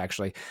insane growth,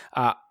 actually.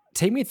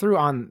 Take me through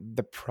on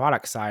the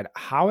product side.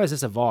 How has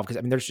this evolved?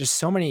 Because there's just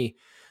so many,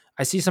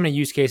 I see so many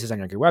use cases on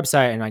your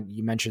website, and like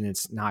you mentioned,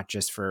 it's not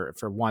just for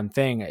one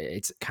thing.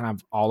 It's kind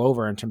of all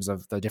over in terms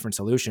of the different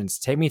solutions.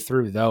 Take me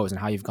through those and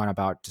how you've gone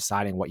about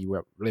deciding what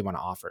you really want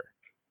to offer.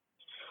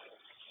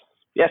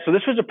 Yeah, so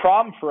this was a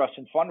problem for us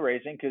in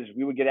fundraising because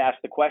we would get asked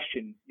the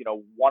question,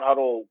 One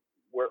Huddle,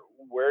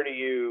 who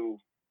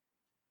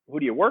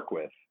do you work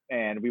with?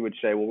 And we would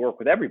say, we'll work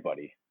with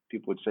everybody.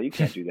 People would say, you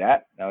can't do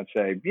that. And I would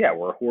say, yeah,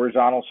 we're a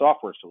horizontal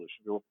software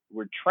solution.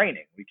 We're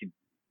training. We could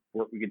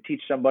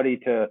teach somebody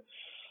to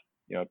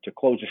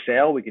close a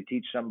sale. We could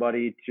teach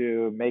somebody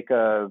to make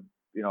a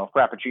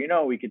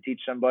frappuccino. We could teach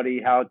somebody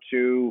how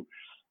to,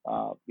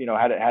 how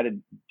to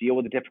deal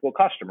with a difficult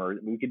customer.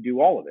 We could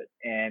do all of it.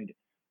 And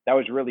that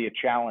was really a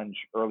challenge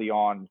early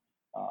on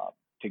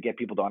to get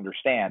people to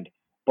understand.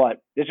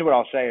 But this is what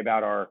I'll say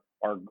about our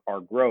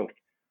growth.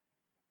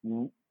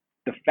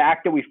 The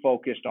fact that we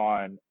focused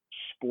on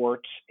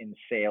sports and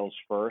sales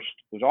first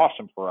was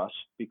awesome for us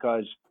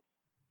because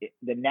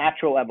the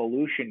natural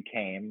evolution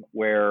came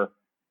where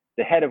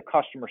the head of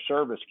customer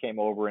service came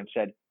over and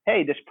said,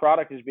 hey, this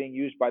product is being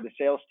used by the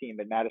sales team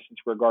at Madison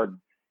Square Garden.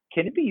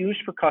 Can it be used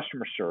for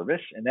customer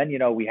service? And then,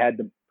 we had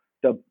the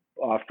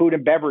food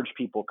and beverage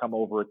people come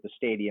over at the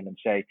stadium and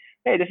say,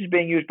 hey, this is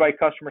being used by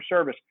customer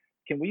service.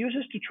 Can we use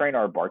this to train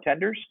our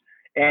bartenders?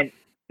 And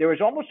there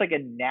was almost like a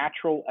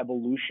natural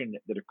evolution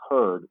that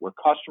occurred where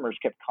customers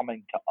kept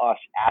coming to us,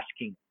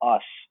 asking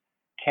us,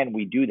 can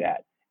we do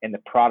that? And the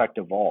product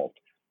evolved.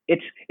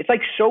 It's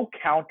like so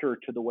counter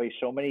to the way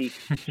so many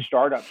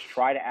startups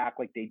try to act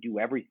like they do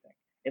everything.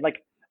 And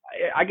like,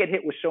 I get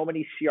hit with so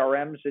many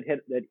CRMs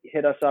that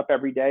hit us up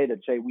every day that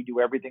say, we do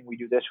everything, we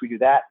do this, we do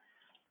that.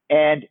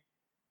 And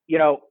you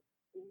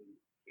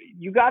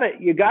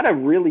gotta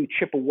really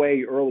chip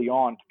away early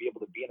on to be able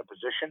to be in a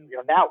position.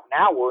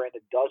 Now we're in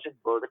a dozen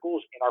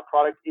verticals, and our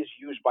product is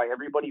used by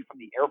everybody from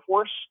the Air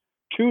Force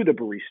to the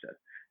barista.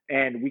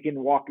 And we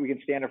can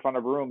stand in front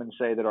of a room and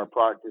say that our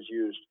product is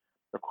used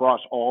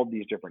across all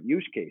these different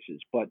use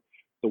cases. But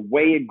the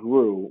way it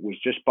grew was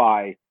just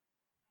by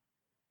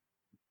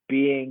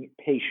being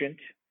patient,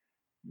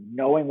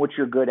 knowing what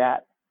you're good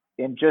at,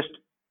 and just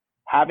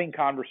having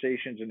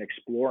conversations and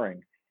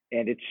exploring.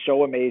 And it's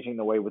so amazing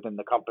the way within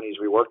the companies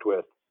we worked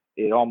with,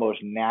 it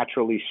almost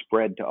naturally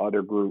spread to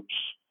other groups.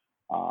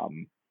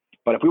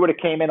 But if we would have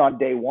came in on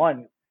day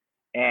one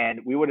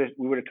and we would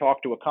have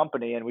talked to a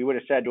company and we would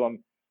have said to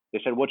them, they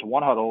said, what's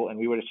One Huddle? And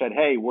we would have said,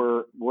 hey,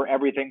 we're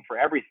everything for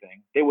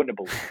everything. They wouldn't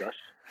have believed us,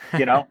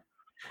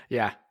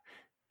 Yeah,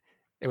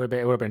 it would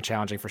have been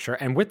challenging for sure.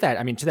 And with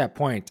that, to that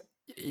point,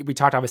 we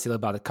talked obviously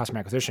about the customer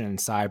acquisition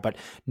side, but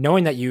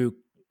knowing that you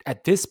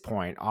at this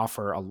point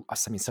offer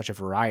such a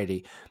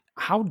variety,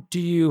 how do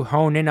you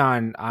hone in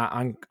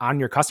on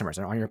your customers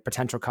and on your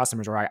potential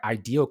customers or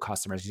ideal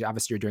customers?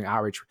 Obviously, you're doing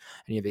outreach,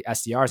 and you have the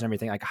SDRs and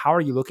everything. Like, how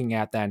are you looking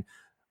at then?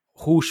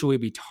 Who should we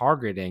be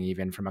targeting,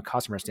 even from a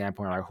customer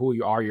standpoint? Like,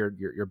 who are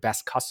your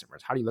best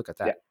customers? How do you look at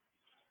that? Yeah.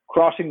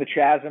 Crossing the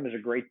Chasm is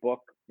a great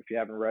book. If you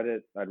haven't read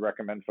it, I'd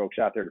recommend folks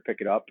out there to pick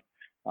it up.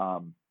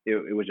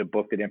 It was a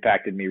book that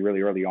impacted me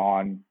really early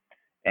on,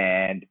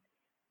 and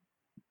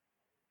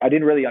I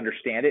didn't really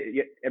understand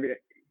it.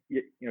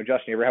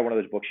 Justin, you ever had one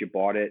of those books, you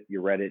bought it, you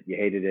read it, you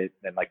hated it,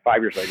 and then like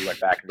 5 years later you went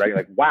back and read it, you're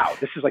like, wow,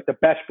 this is like the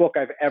best book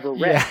I've ever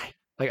read. Yeah.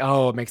 Like,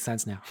 oh, it makes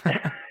sense now.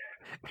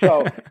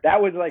 So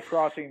that was like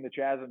crossing the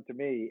chasm to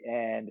me.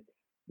 And,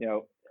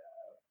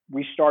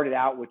 we started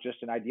out with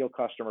just an ideal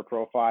customer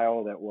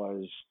profile that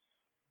was,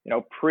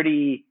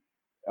 pretty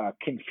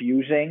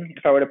confusing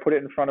if I were to put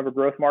it in front of a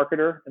growth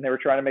marketer and they were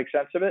trying to make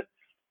sense of it.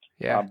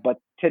 Yeah. But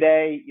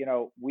today,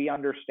 we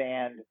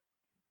understand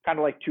kind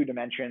of like two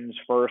dimensions.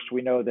 First,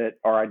 we know that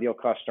our ideal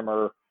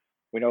customer,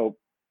 we know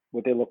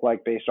what they look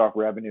like based off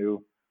revenue,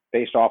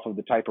 based off of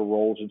the type of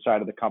roles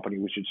inside of the company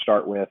we should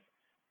start with,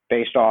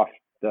 based off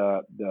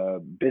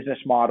the business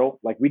model.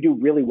 Like we do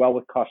really well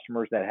with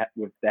customers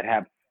that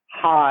have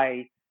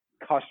high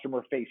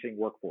customer facing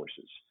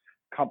workforces,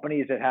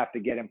 companies that have to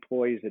get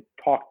employees that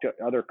talk to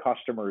other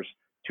customers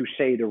to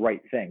say the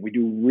right thing. We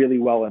do really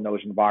well in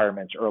those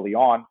environments early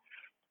on.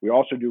 We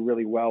also do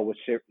really well with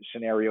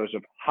scenarios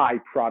of high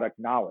product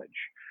knowledge.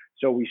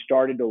 So we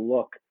started to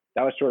look,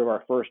 that was sort of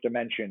our first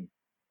dimension.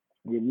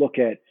 We look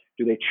at,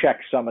 do they check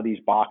some of these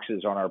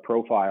boxes on our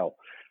profile?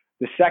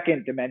 The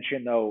second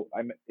dimension, though,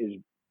 is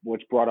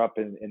what's brought up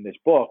in this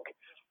book,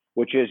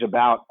 which is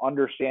about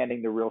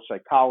understanding the real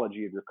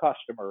psychology of your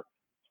customer.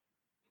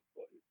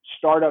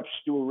 Startups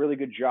do a really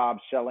good job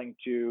selling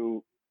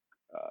to,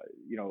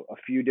 a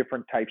few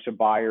different types of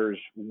buyers.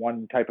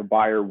 One type of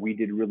buyer we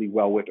did really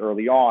well with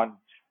early on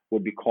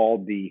would be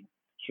called the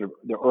sort of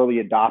the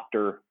early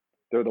adopter.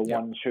 They're the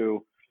ones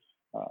who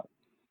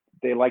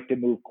they like to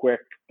move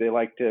quick. They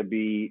like to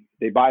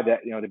they buy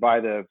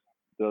the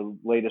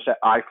latest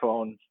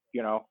iPhone,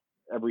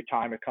 every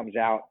time it comes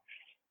out.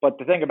 But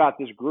the thing about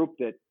this group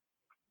that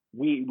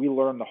we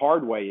learned the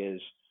hard way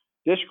is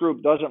this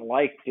group doesn't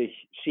like to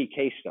see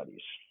case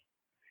studies.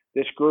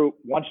 This group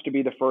wants to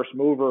be the first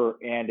mover,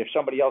 and if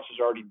somebody else is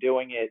already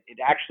doing it, it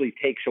actually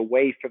takes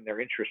away from their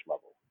interest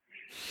level.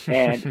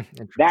 And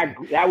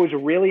that was a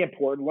really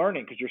important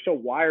learning because you're so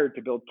wired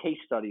to build case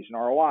studies and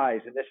ROIs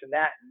and this and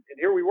that. And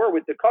here we were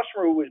with the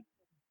customer we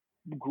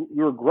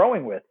were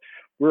growing with.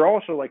 We were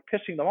also like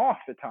pissing them off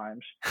at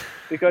times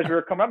because we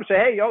were coming up and say,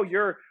 hey,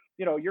 you're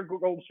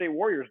Golden State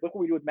Warriors. Look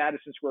what we do with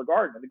Madison Square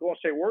Garden. And the Golden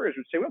State Warriors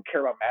would say, we don't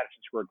care about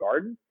Madison Square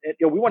Garden. And,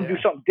 we want to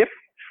do something different.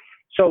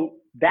 So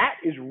that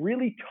is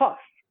really tough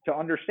to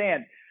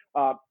understand.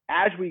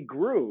 As we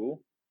grew,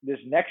 this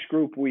next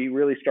group we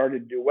really started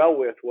to do well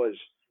with was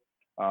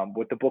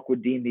what the book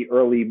would deem the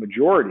early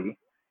majority.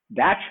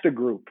 That's the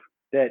group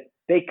that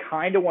they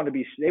kind of want to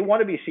be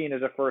seen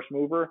as a first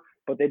mover,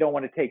 but they don't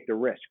want to take the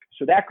risk.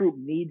 So that group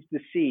needs to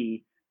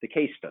see the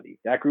case study.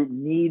 That group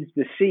needs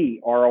to see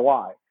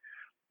ROI.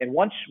 And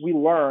once we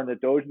learn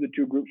that those are the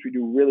two groups we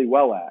do really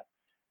well at,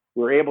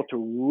 we're able to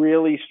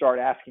really start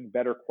asking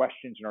better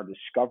questions in our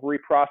discovery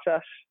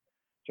process.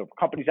 So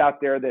companies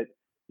out there that,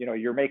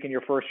 you're making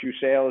your first few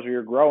sales or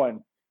you're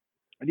growing,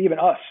 and even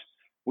us,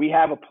 we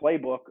have a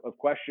playbook of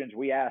questions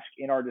we ask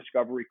in our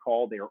discovery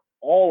call. They are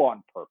all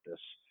on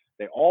purpose.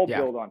 They all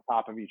build on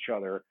top of each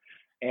other.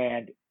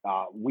 And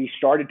we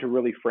started to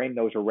really frame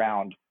those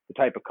around the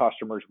type of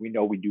customers we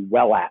know we do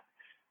well at.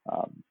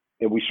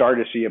 And we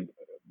started to see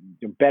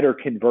better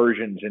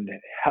conversions and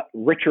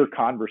richer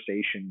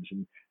conversations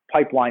and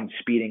pipelines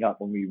speeding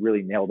up when we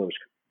really nail those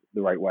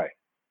the right way.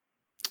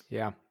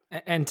 Yeah.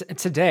 And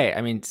today,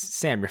 I mean,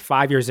 Sam, you're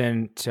 5 years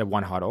into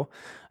One Huddle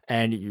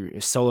and you're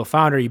a solo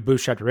founder. You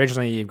bootstrapped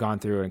originally. You've gone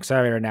through an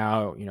accelerator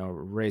now,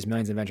 raised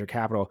millions in venture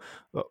capital.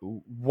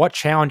 What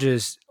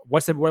challenges,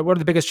 what are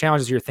the biggest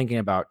challenges you're thinking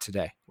about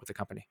today with the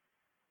company?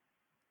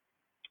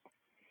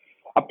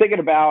 I'm thinking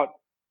about,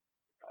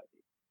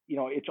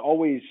 it's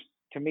always,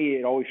 to me,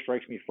 it always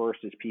strikes me first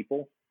as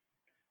people.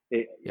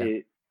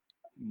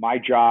 My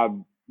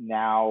job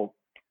now,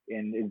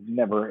 and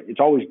it's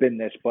always been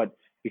this, but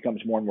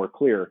becomes more and more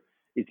clear,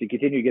 is to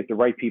continue to get the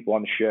right people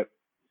on the ship,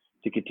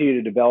 to continue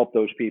to develop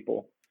those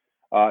people,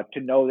 to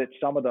know that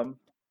some of them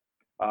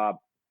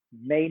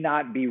may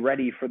not be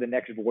ready for the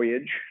next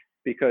voyage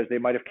because they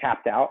might have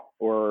capped out,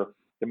 or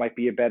there might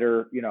be a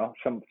better,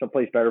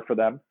 someplace better for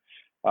them.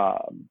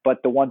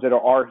 But the ones that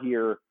are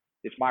here,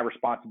 it's my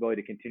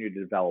responsibility to continue to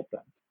develop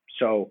them.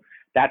 So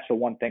that's the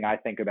one thing I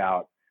think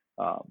about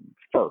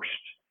first.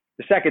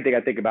 The second thing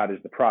I think about is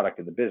the product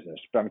of the business.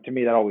 But to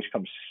me, that always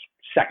comes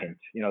second.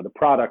 The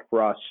product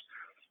for us,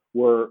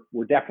 we're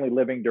definitely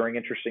living during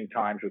interesting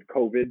times with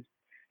COVID.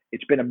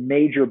 It's been a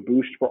major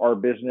boost for our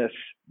business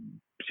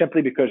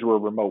simply because we're a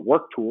remote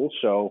work tool.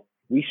 So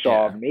we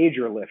saw a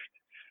major lift.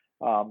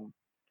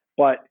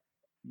 But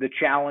the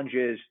challenge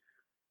is,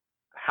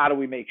 how do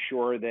we make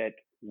sure that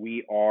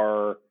we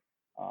are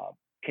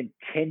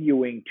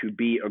continuing to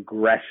be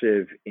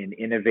aggressive in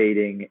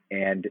innovating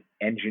and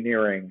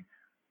engineering,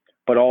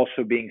 but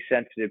also being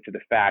sensitive to the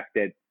fact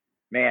that,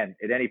 man,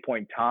 at any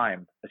point in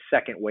time, a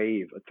second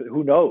wave,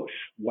 who knows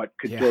what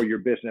could throw your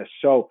business.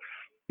 So,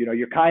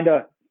 you're kind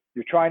of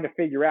you're trying to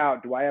figure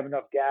out, do I have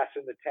enough gas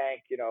in the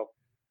tank,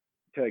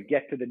 to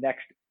get to the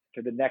next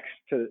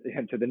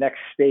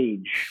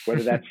stage,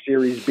 whether that's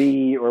Series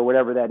B or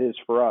whatever that is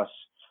for us.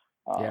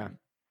 Yeah.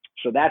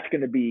 So that's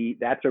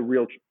a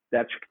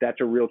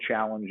real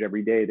challenge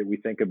every day that we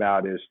think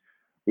about. Is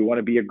we want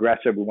to be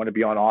aggressive, we want to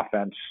be on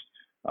offense,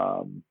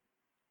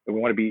 we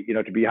want to be,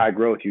 to be high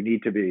growth, you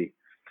need to be,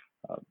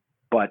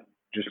 but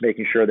just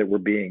making sure that we're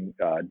being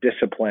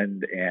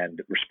disciplined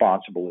and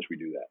responsible as we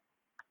do that.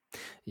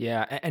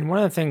 Yeah, and one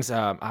of the things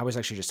I was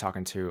actually just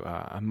talking to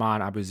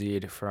Aman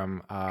Abuzaid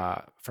from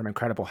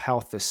Incredible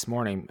Health this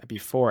morning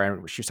before,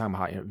 and she was talking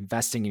about how,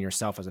 investing in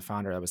yourself as a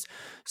founder, that was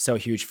so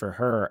huge for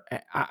her.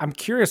 I'm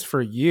curious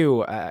for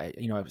you.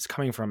 It was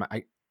coming from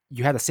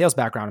you had a sales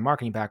background, a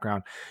marketing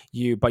background,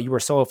 but you were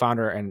a solo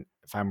founder, and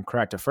if I'm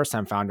correct, a first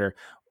time founder.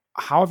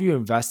 How have you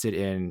invested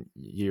in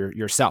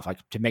yourself, like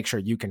to make sure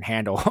you can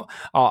handle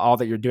all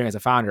that you're doing as a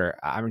founder?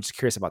 I'm just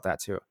curious about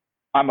that too.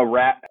 I'm a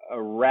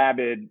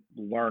rabid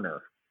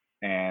learner,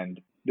 and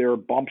there are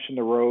bumps in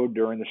the road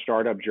during the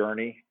startup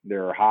journey.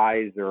 There are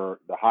highs. The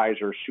highs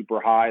are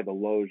super high. The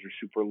lows are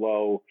super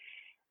low.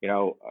 I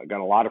got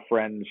a lot of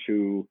friends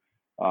who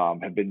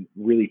have been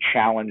really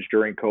challenged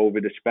during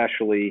COVID,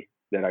 especially,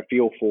 that I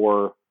feel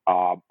for.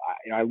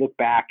 I look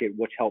back at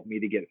what's helped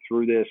me to get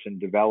through this and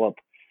develop.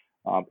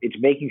 It's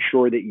making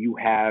sure that you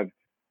have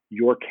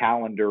your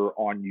calendar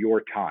on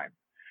your time.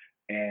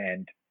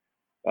 And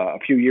a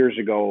few years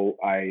ago,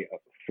 I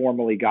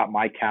formally got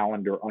my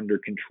calendar under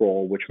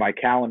control, which my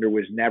calendar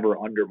was never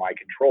under my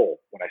control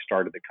when I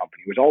started the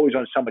company. It was always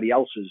on somebody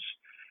else's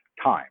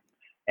time.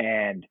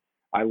 And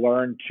I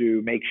learned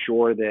to make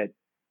sure that,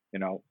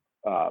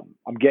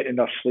 I'm getting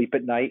enough sleep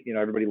at night.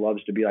 Everybody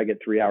loves to be, I get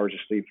 3 hours of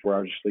sleep, 4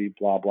 hours of sleep,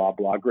 blah, blah,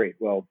 blah. Great.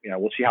 Well,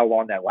 we'll see how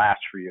long that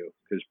lasts for you,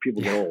 because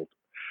people get old.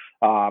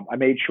 I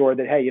made sure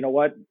that, hey, you know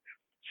what?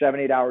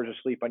 7-8 hours of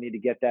sleep, I need to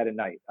get that at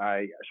night.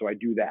 So I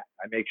do that.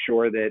 I make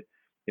sure that,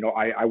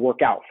 I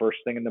work out first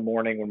thing in the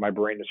morning when my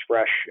brain is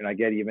fresh, and I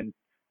get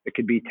it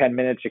could be 10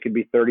 minutes, it could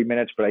be 30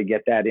 minutes, but I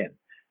get that in.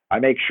 I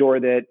make sure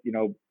that,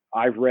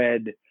 I've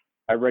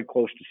read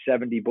close to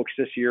 70 books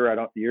this year. I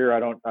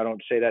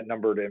don't say that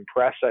number to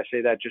impress. I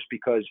say that just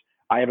because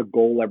I have a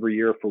goal every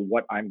year for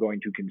what I'm going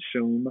to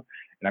consume,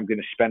 and I'm going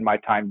to spend my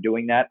time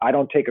doing that. I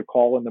don't take a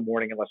call in the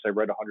morning unless I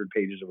read 100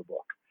 pages of a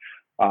book.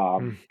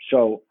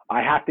 So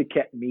I have to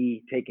get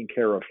me taken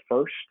care of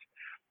first.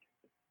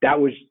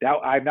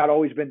 I've not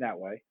always been that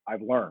way.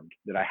 I've learned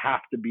that I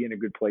have to be in a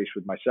good place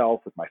with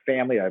myself, with my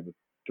family. I have a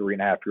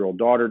 3.5-year-old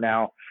daughter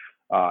now.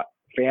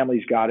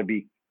 Family's got to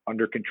be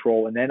under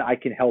control, and then I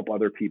can help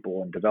other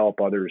people and develop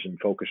others and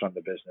focus on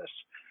the business.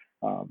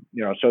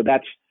 So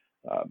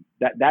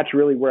that's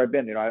really where I've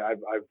been. I've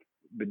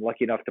been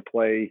lucky enough to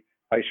play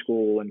high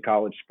school and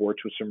college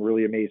sports with some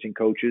really amazing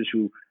coaches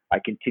who I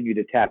continue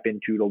to tap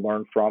into to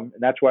learn from.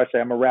 And that's why I say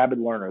I'm a rabid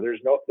learner.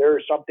 There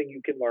is something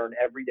you can learn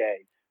every day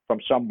from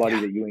somebody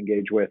that you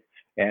engage with.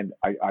 And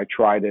I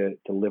try to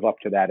live up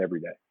to that every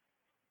day.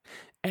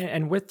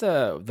 And with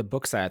the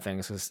book side of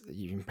things, because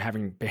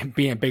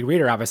being a big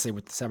reader, obviously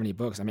with the 70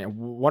 books, I mean,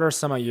 what are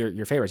some of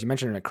your favorites? You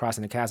mentioned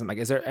Crossing the Chasm. Like,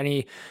 is there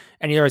any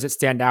others that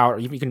stand out? Or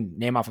you can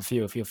name off a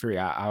few. Feel free.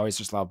 I always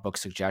just love book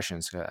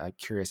suggestions. I'm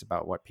curious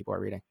about what people are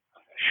reading.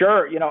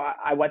 Sure.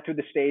 I went through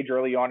the stage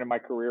early on in my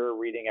career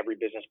reading every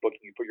business book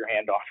you can put your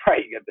hand on,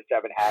 right? You got the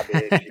 7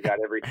 Habits. You got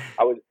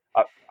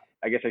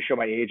I guess I show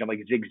my age. I'm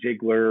like Zig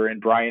Ziglar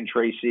and Brian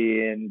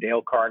Tracy and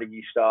Dale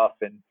Carnegie stuff.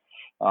 And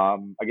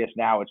I guess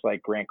now it's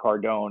like Grant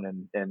Cardone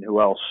and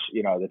who else,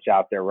 that's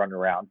out there running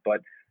around.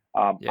 But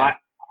I'm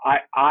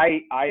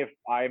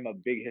a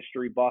big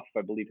history buff.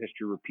 I believe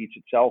history repeats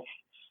itself.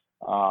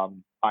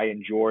 I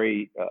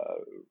enjoy,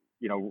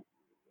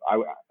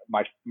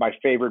 my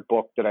favorite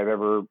book that I've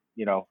ever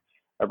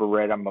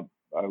read.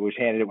 I was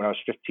handed it when I was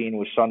 15,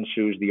 was Sun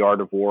Tzu's The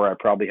Art of War. I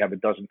probably have a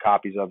dozen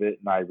copies of it,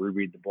 and I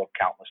reread the book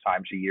countless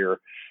times a year.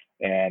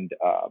 And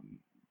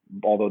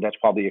although that's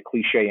probably a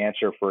cliche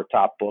answer for a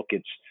top book,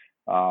 it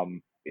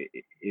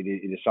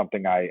is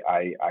something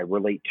I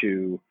relate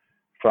to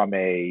from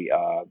a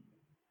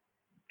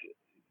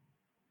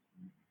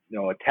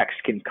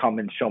text can come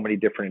in so many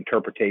different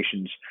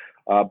interpretations.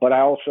 But I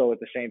also, at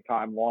the same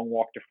time, Long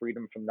Walk to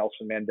Freedom from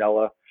Nelson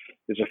Mandela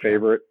is a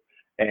favorite.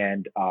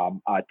 And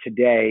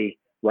today,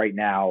 right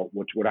now,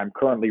 what I'm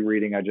currently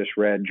reading, I just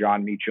read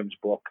John Meacham's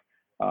book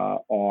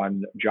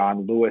on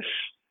John Lewis,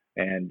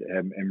 and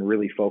am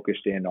really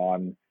focused in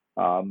on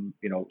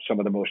some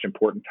of the most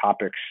important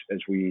topics as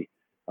we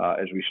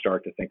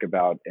start to think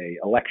about a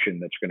election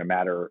that's going to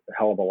matter a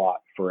hell of a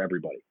lot for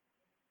everybody.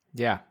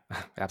 Yeah,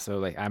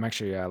 absolutely. I'm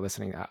actually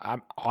listening.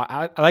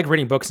 I like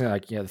reading books in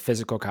the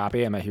physical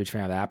copy. I'm a huge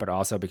fan of that, but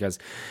also because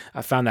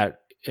I found that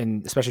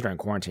especially during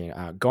quarantine,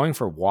 going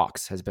for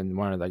walks has been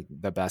one of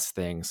the best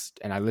things.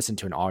 And I listen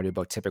to an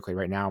audiobook typically.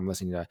 Right now I'm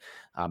listening to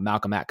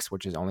Malcolm X,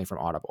 which is only from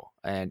Audible,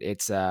 and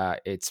it's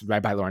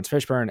read by Lawrence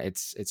Fishburne.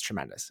 It's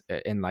tremendous.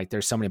 And like,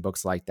 there's so many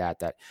books like that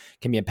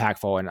can be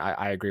impactful. And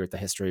I agree with the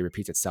history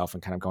repeats itself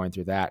and kind of going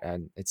through that.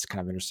 And it's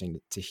kind of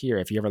interesting to hear.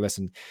 If you ever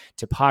listen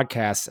to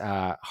podcasts,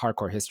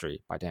 Hardcore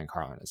History by Dan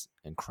Carlin is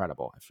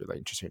incredible. If you're really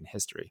interested in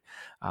history,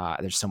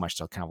 there's so much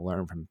to kind of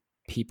learn from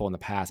people in the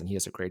past, and he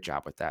does a great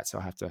job with that. So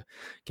I'll have to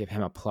give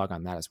him a plug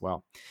on that as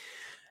well.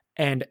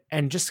 And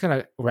just kind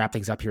of wrap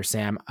things up here,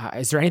 Sam,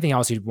 is there anything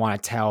else you'd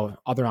want to tell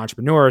other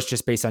entrepreneurs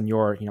just based on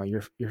your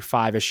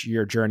 5-ish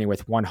year journey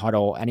with One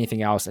Huddle?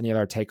 Anything else, any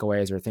other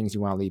takeaways or things you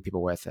want to leave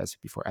people with as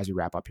we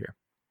wrap up here?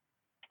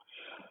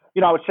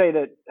 I would say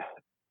that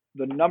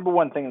the number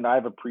one thing that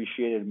I've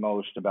appreciated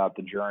most about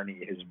the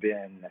journey has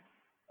been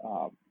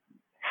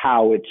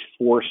how it's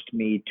forced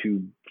me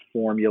to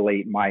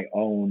formulate my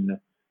own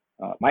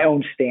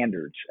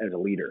standards as a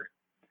leader.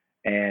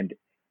 And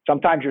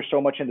sometimes you're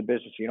so much in the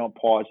business, you don't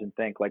pause and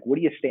think, like, what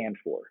do you stand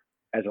for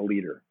as a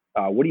leader?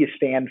 What do you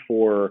stand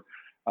for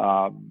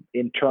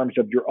in terms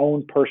of your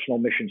own personal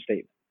mission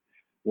statement?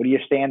 What do you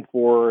stand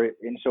for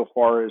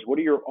insofar as what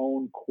are your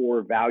own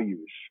core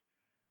values?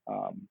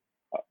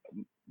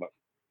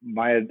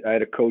 I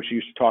had a coach who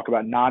used to talk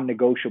about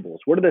non-negotiables.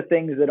 What are the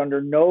things that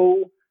under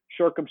no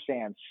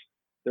circumstance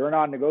they're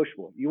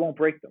non-negotiable? You won't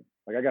break them.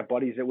 Like, I got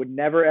buddies that would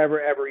never,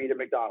 ever, ever eat at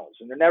McDonald's,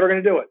 and they're never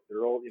going to do it.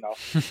 They're all,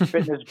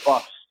 fitness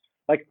buffs.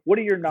 Like, what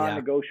are your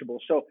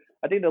non-negotiables? Yeah. So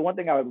I think the one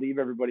thing I would leave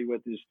everybody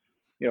with is,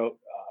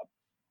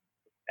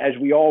 as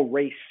we all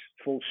race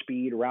full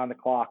speed around the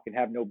clock and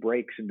have no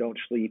breaks and don't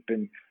sleep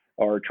and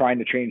are trying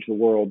to change the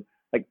world,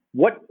 like,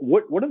 what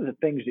are the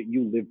things that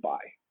you live by?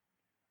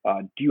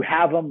 Do you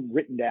have them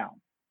written down?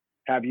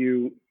 Have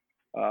you,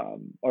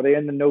 are they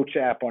in the notes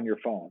app on your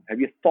phone? Have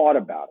you thought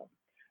about them?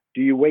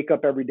 Do you wake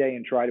up every day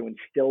and try to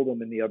instill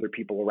them in the other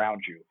people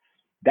around you?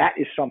 That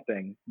is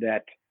something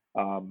that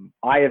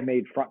I have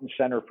made front and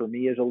center for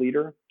me as a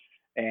leader.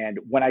 And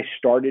when I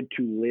started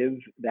to live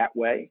that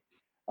way,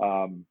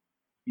 I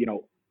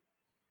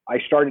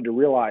started to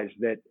realize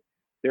that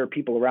there are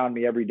people around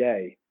me every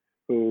day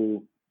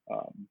who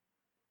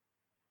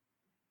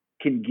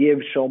can give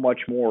so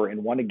much more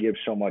and want to give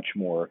so much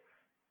more,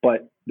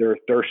 but they're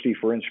thirsty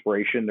for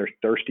inspiration. They're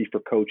thirsty for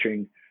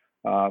coaching.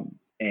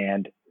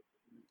 And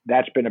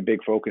that's been a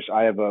big focus.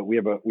 We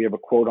have a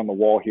quote on the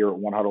wall here at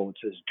One Huddle. It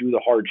says, "Do the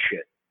hard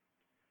shit."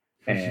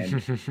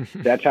 And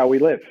that's how we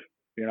live.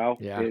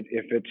 Yeah.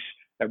 If it's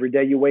every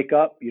day you wake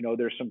up,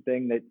 there's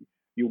something that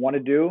you want to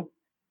do,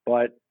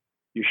 but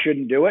you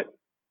shouldn't do it.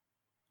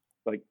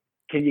 Like,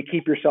 can you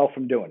keep yourself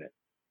from doing it?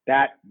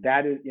 That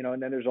is,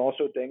 and then there's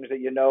also things that,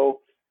 you don't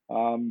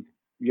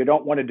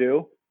want to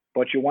do,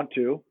 but you want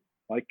to.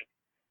 Like,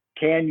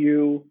 can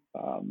you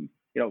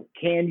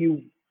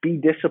be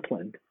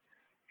disciplined?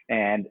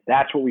 And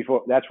that's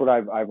what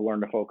I've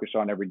learned to focus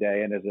on every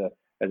day. And as a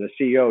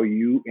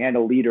CEO, and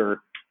a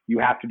leader, you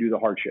have to do the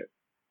hard shit.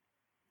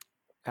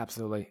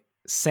 Absolutely.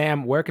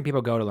 Sam, where can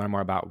people go to learn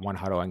more about One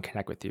Huddle and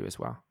connect with you as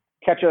well?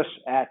 Catch us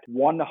at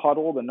One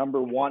Huddle, the number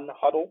One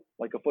Huddle,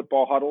 like a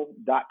football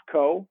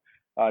huddle.co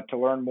to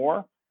learn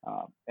more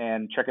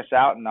and check us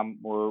out. And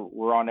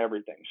we're on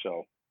everything,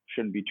 so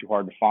shouldn't be too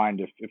hard to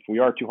find. If we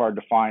are too hard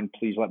to find,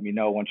 please let me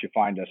know once you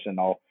find us, and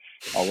I'll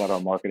let our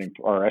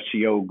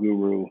SEO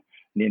guru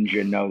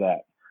Ninja know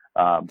that.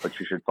 But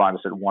you should find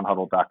us at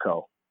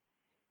onehuddle.co.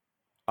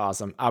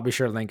 Awesome. I'll be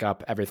sure to link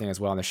up everything as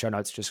well in the show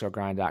notes,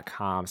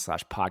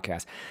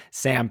 justgogrind.com/podcast.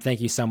 Sam,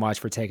 thank you so much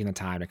for taking the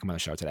time to come on the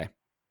show today.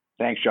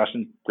 Thanks,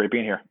 Justin. Great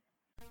being here.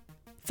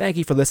 Thank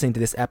you for listening to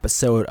this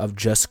episode of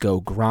Just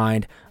Go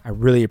Grind. I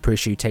really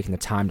appreciate you taking the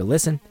time to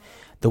listen.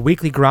 The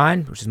Weekly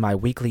Grind, which is my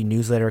weekly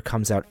newsletter,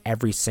 comes out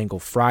every single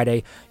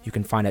Friday. You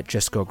can find it at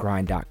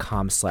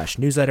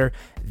justgogrind.com/newsletter.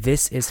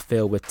 This is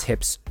filled with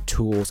tips,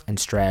 tools, and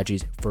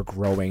strategies for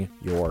growing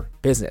your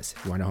business.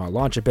 If you want to know how to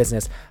launch a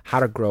business, how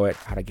to grow it,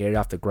 how to get it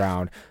off the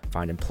ground,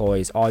 find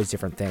employees, all these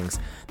different things.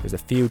 There's a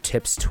few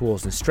tips,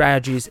 tools, and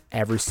strategies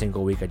every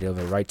single week I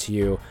deliver right to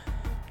you.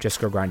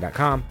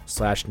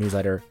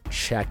 justgogrind.com/newsletter.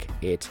 Check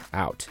it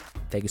out.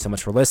 Thank you so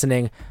much for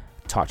listening.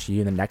 Talk to you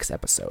in the next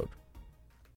episode.